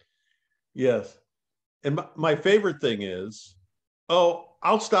 Yes. And my favorite thing is,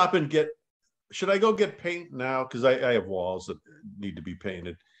 I'll stop and get should I go get paint now? Because I have walls that need to be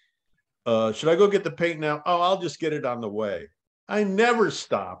painted. Should I go get the paint now? Oh, I'll just get it on the way. I never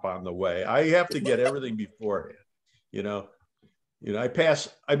stop on the way. I have to get everything beforehand. I might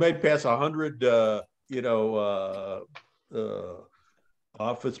pass 100,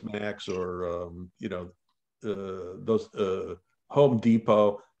 Office Max or, those Home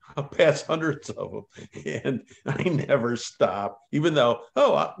Depot. I'll pass hundreds of them, and I never stop. Even though,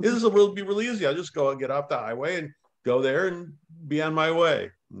 this will be really easy. I'll just go and get off the highway and go there and be on my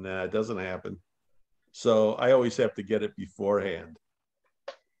way. Nah, it doesn't happen. So I always have to get it beforehand.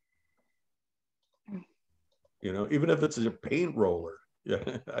 Even if it's a paint roller,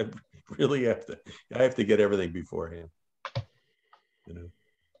 I really have to get everything beforehand.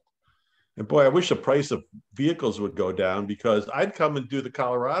 And boy, I wish the price of vehicles would go down, because I'd come and do the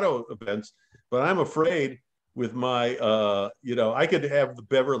Colorado events, but I'm afraid with my, I could have the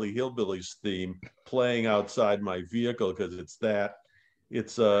Beverly Hillbillies theme playing outside my vehicle, because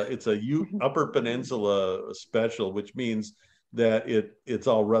it's a Upper Peninsula special, which means that it's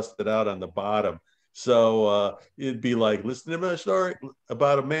all rusted out on the bottom. So it'd be like, listen to my story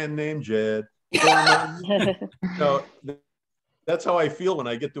about a man named Jed. That's how I feel when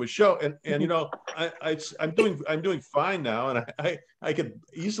I get to a show, and I'm doing fine now, and I could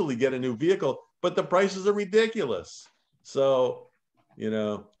easily get a new vehicle, but the prices are ridiculous. So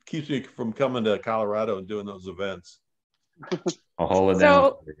keeps me from coming to Colorado and doing those events. I'll hold it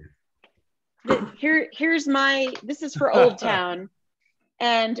down. This is for Old Town,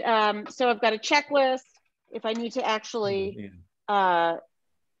 and so I've got a checklist. If I need to actually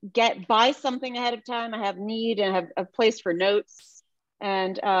buy something ahead of time, I have need and have a place for notes,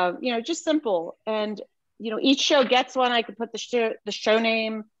 and just simple. And each show gets one. I could put the show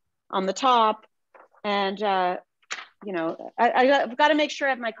name on the top, and I've got to make sure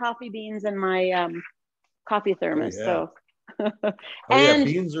I have my coffee beans and my coffee thermos. And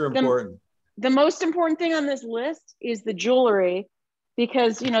beans are important. The most important thing on this list is the jewelry,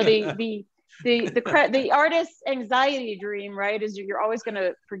 because the artist's anxiety dream, right, is you're always going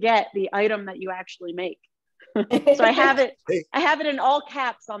to forget the item that you actually make. So I have it in all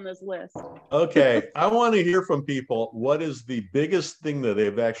caps on this list. Okay, I want to hear from people. What is the biggest thing that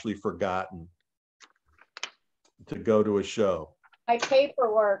they've actually forgotten to go to a show? My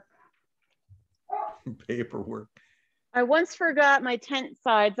paperwork. Paperwork. I once forgot my tent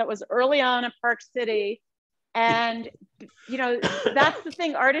sides. That was early on at Park City. And that's the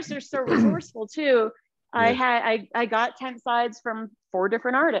thing, artists are so resourceful too. Yeah. I got tent sides from 4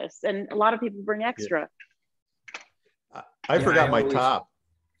 different artists, and a lot of people bring extra. I forgot my top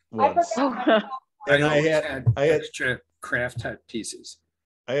once. And I had extra craft type pieces.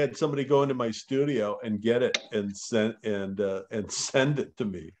 I had somebody go into my studio and get it and send it to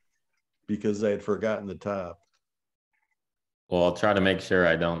me because I had forgotten the top. Well, I'll try to make sure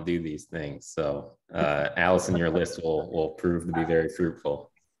I don't do these things. So, Allison, your list will prove to be very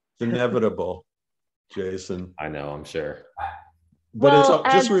fruitful. It's inevitable, Jason. I know, I'm sure. But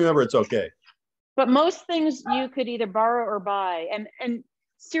just remember, it's okay. But most things you could either borrow or buy. And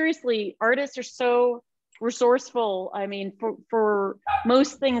seriously, artists are so resourceful. I mean, for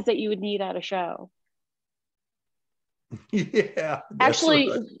most things that you would need at a show. Yeah.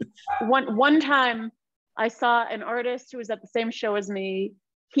 Actually, right. one time, I saw an artist who was at the same show as me.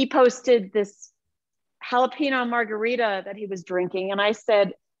 He posted this jalapeno margarita that he was drinking. And I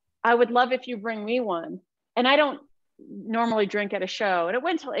said, I would love if you bring me one. And I don't normally drink at a show. And it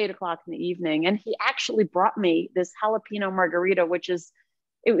went till 8 o'clock in the evening. And he actually brought me this jalapeno margarita,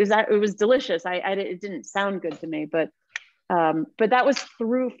 it was delicious. It didn't sound good to me, but that was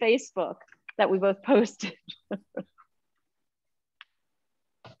through Facebook that we both posted.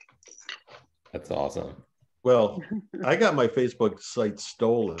 That's awesome. Well, I got my Facebook site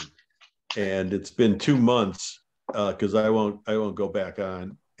stolen, and it's been 2 months because I won't go back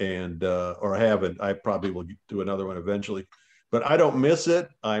on, and or I haven't. I probably will do another one eventually, but I don't miss it.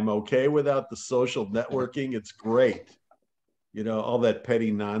 I'm okay without the social networking. It's great. All that petty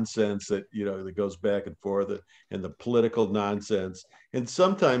nonsense that that goes back and forth, and the political nonsense. And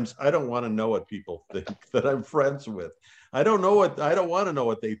sometimes I don't want to know what people think that I'm friends with. I don't want to know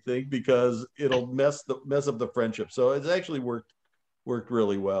what they think, because it'll mess up the friendship. So it's actually worked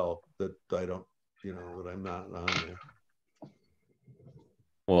really well that I don't, that I'm not on there.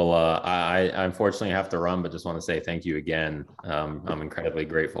 Well, I unfortunately have to run, but just want to say thank you again. I'm incredibly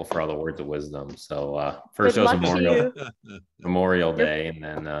grateful for all the words of wisdom. So first show's Memorial Day, and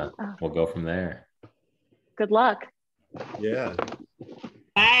then we'll go from there. Good luck. Yeah.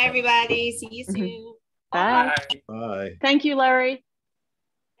 Bye, everybody. See you soon. Bye. Bye. Thank you, Larry.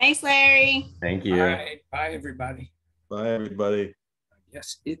 Thanks, Larry. Thank you. All right. Bye, everybody. Bye, everybody.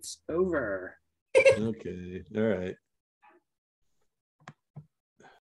 Yes, it's over. Okay. All right.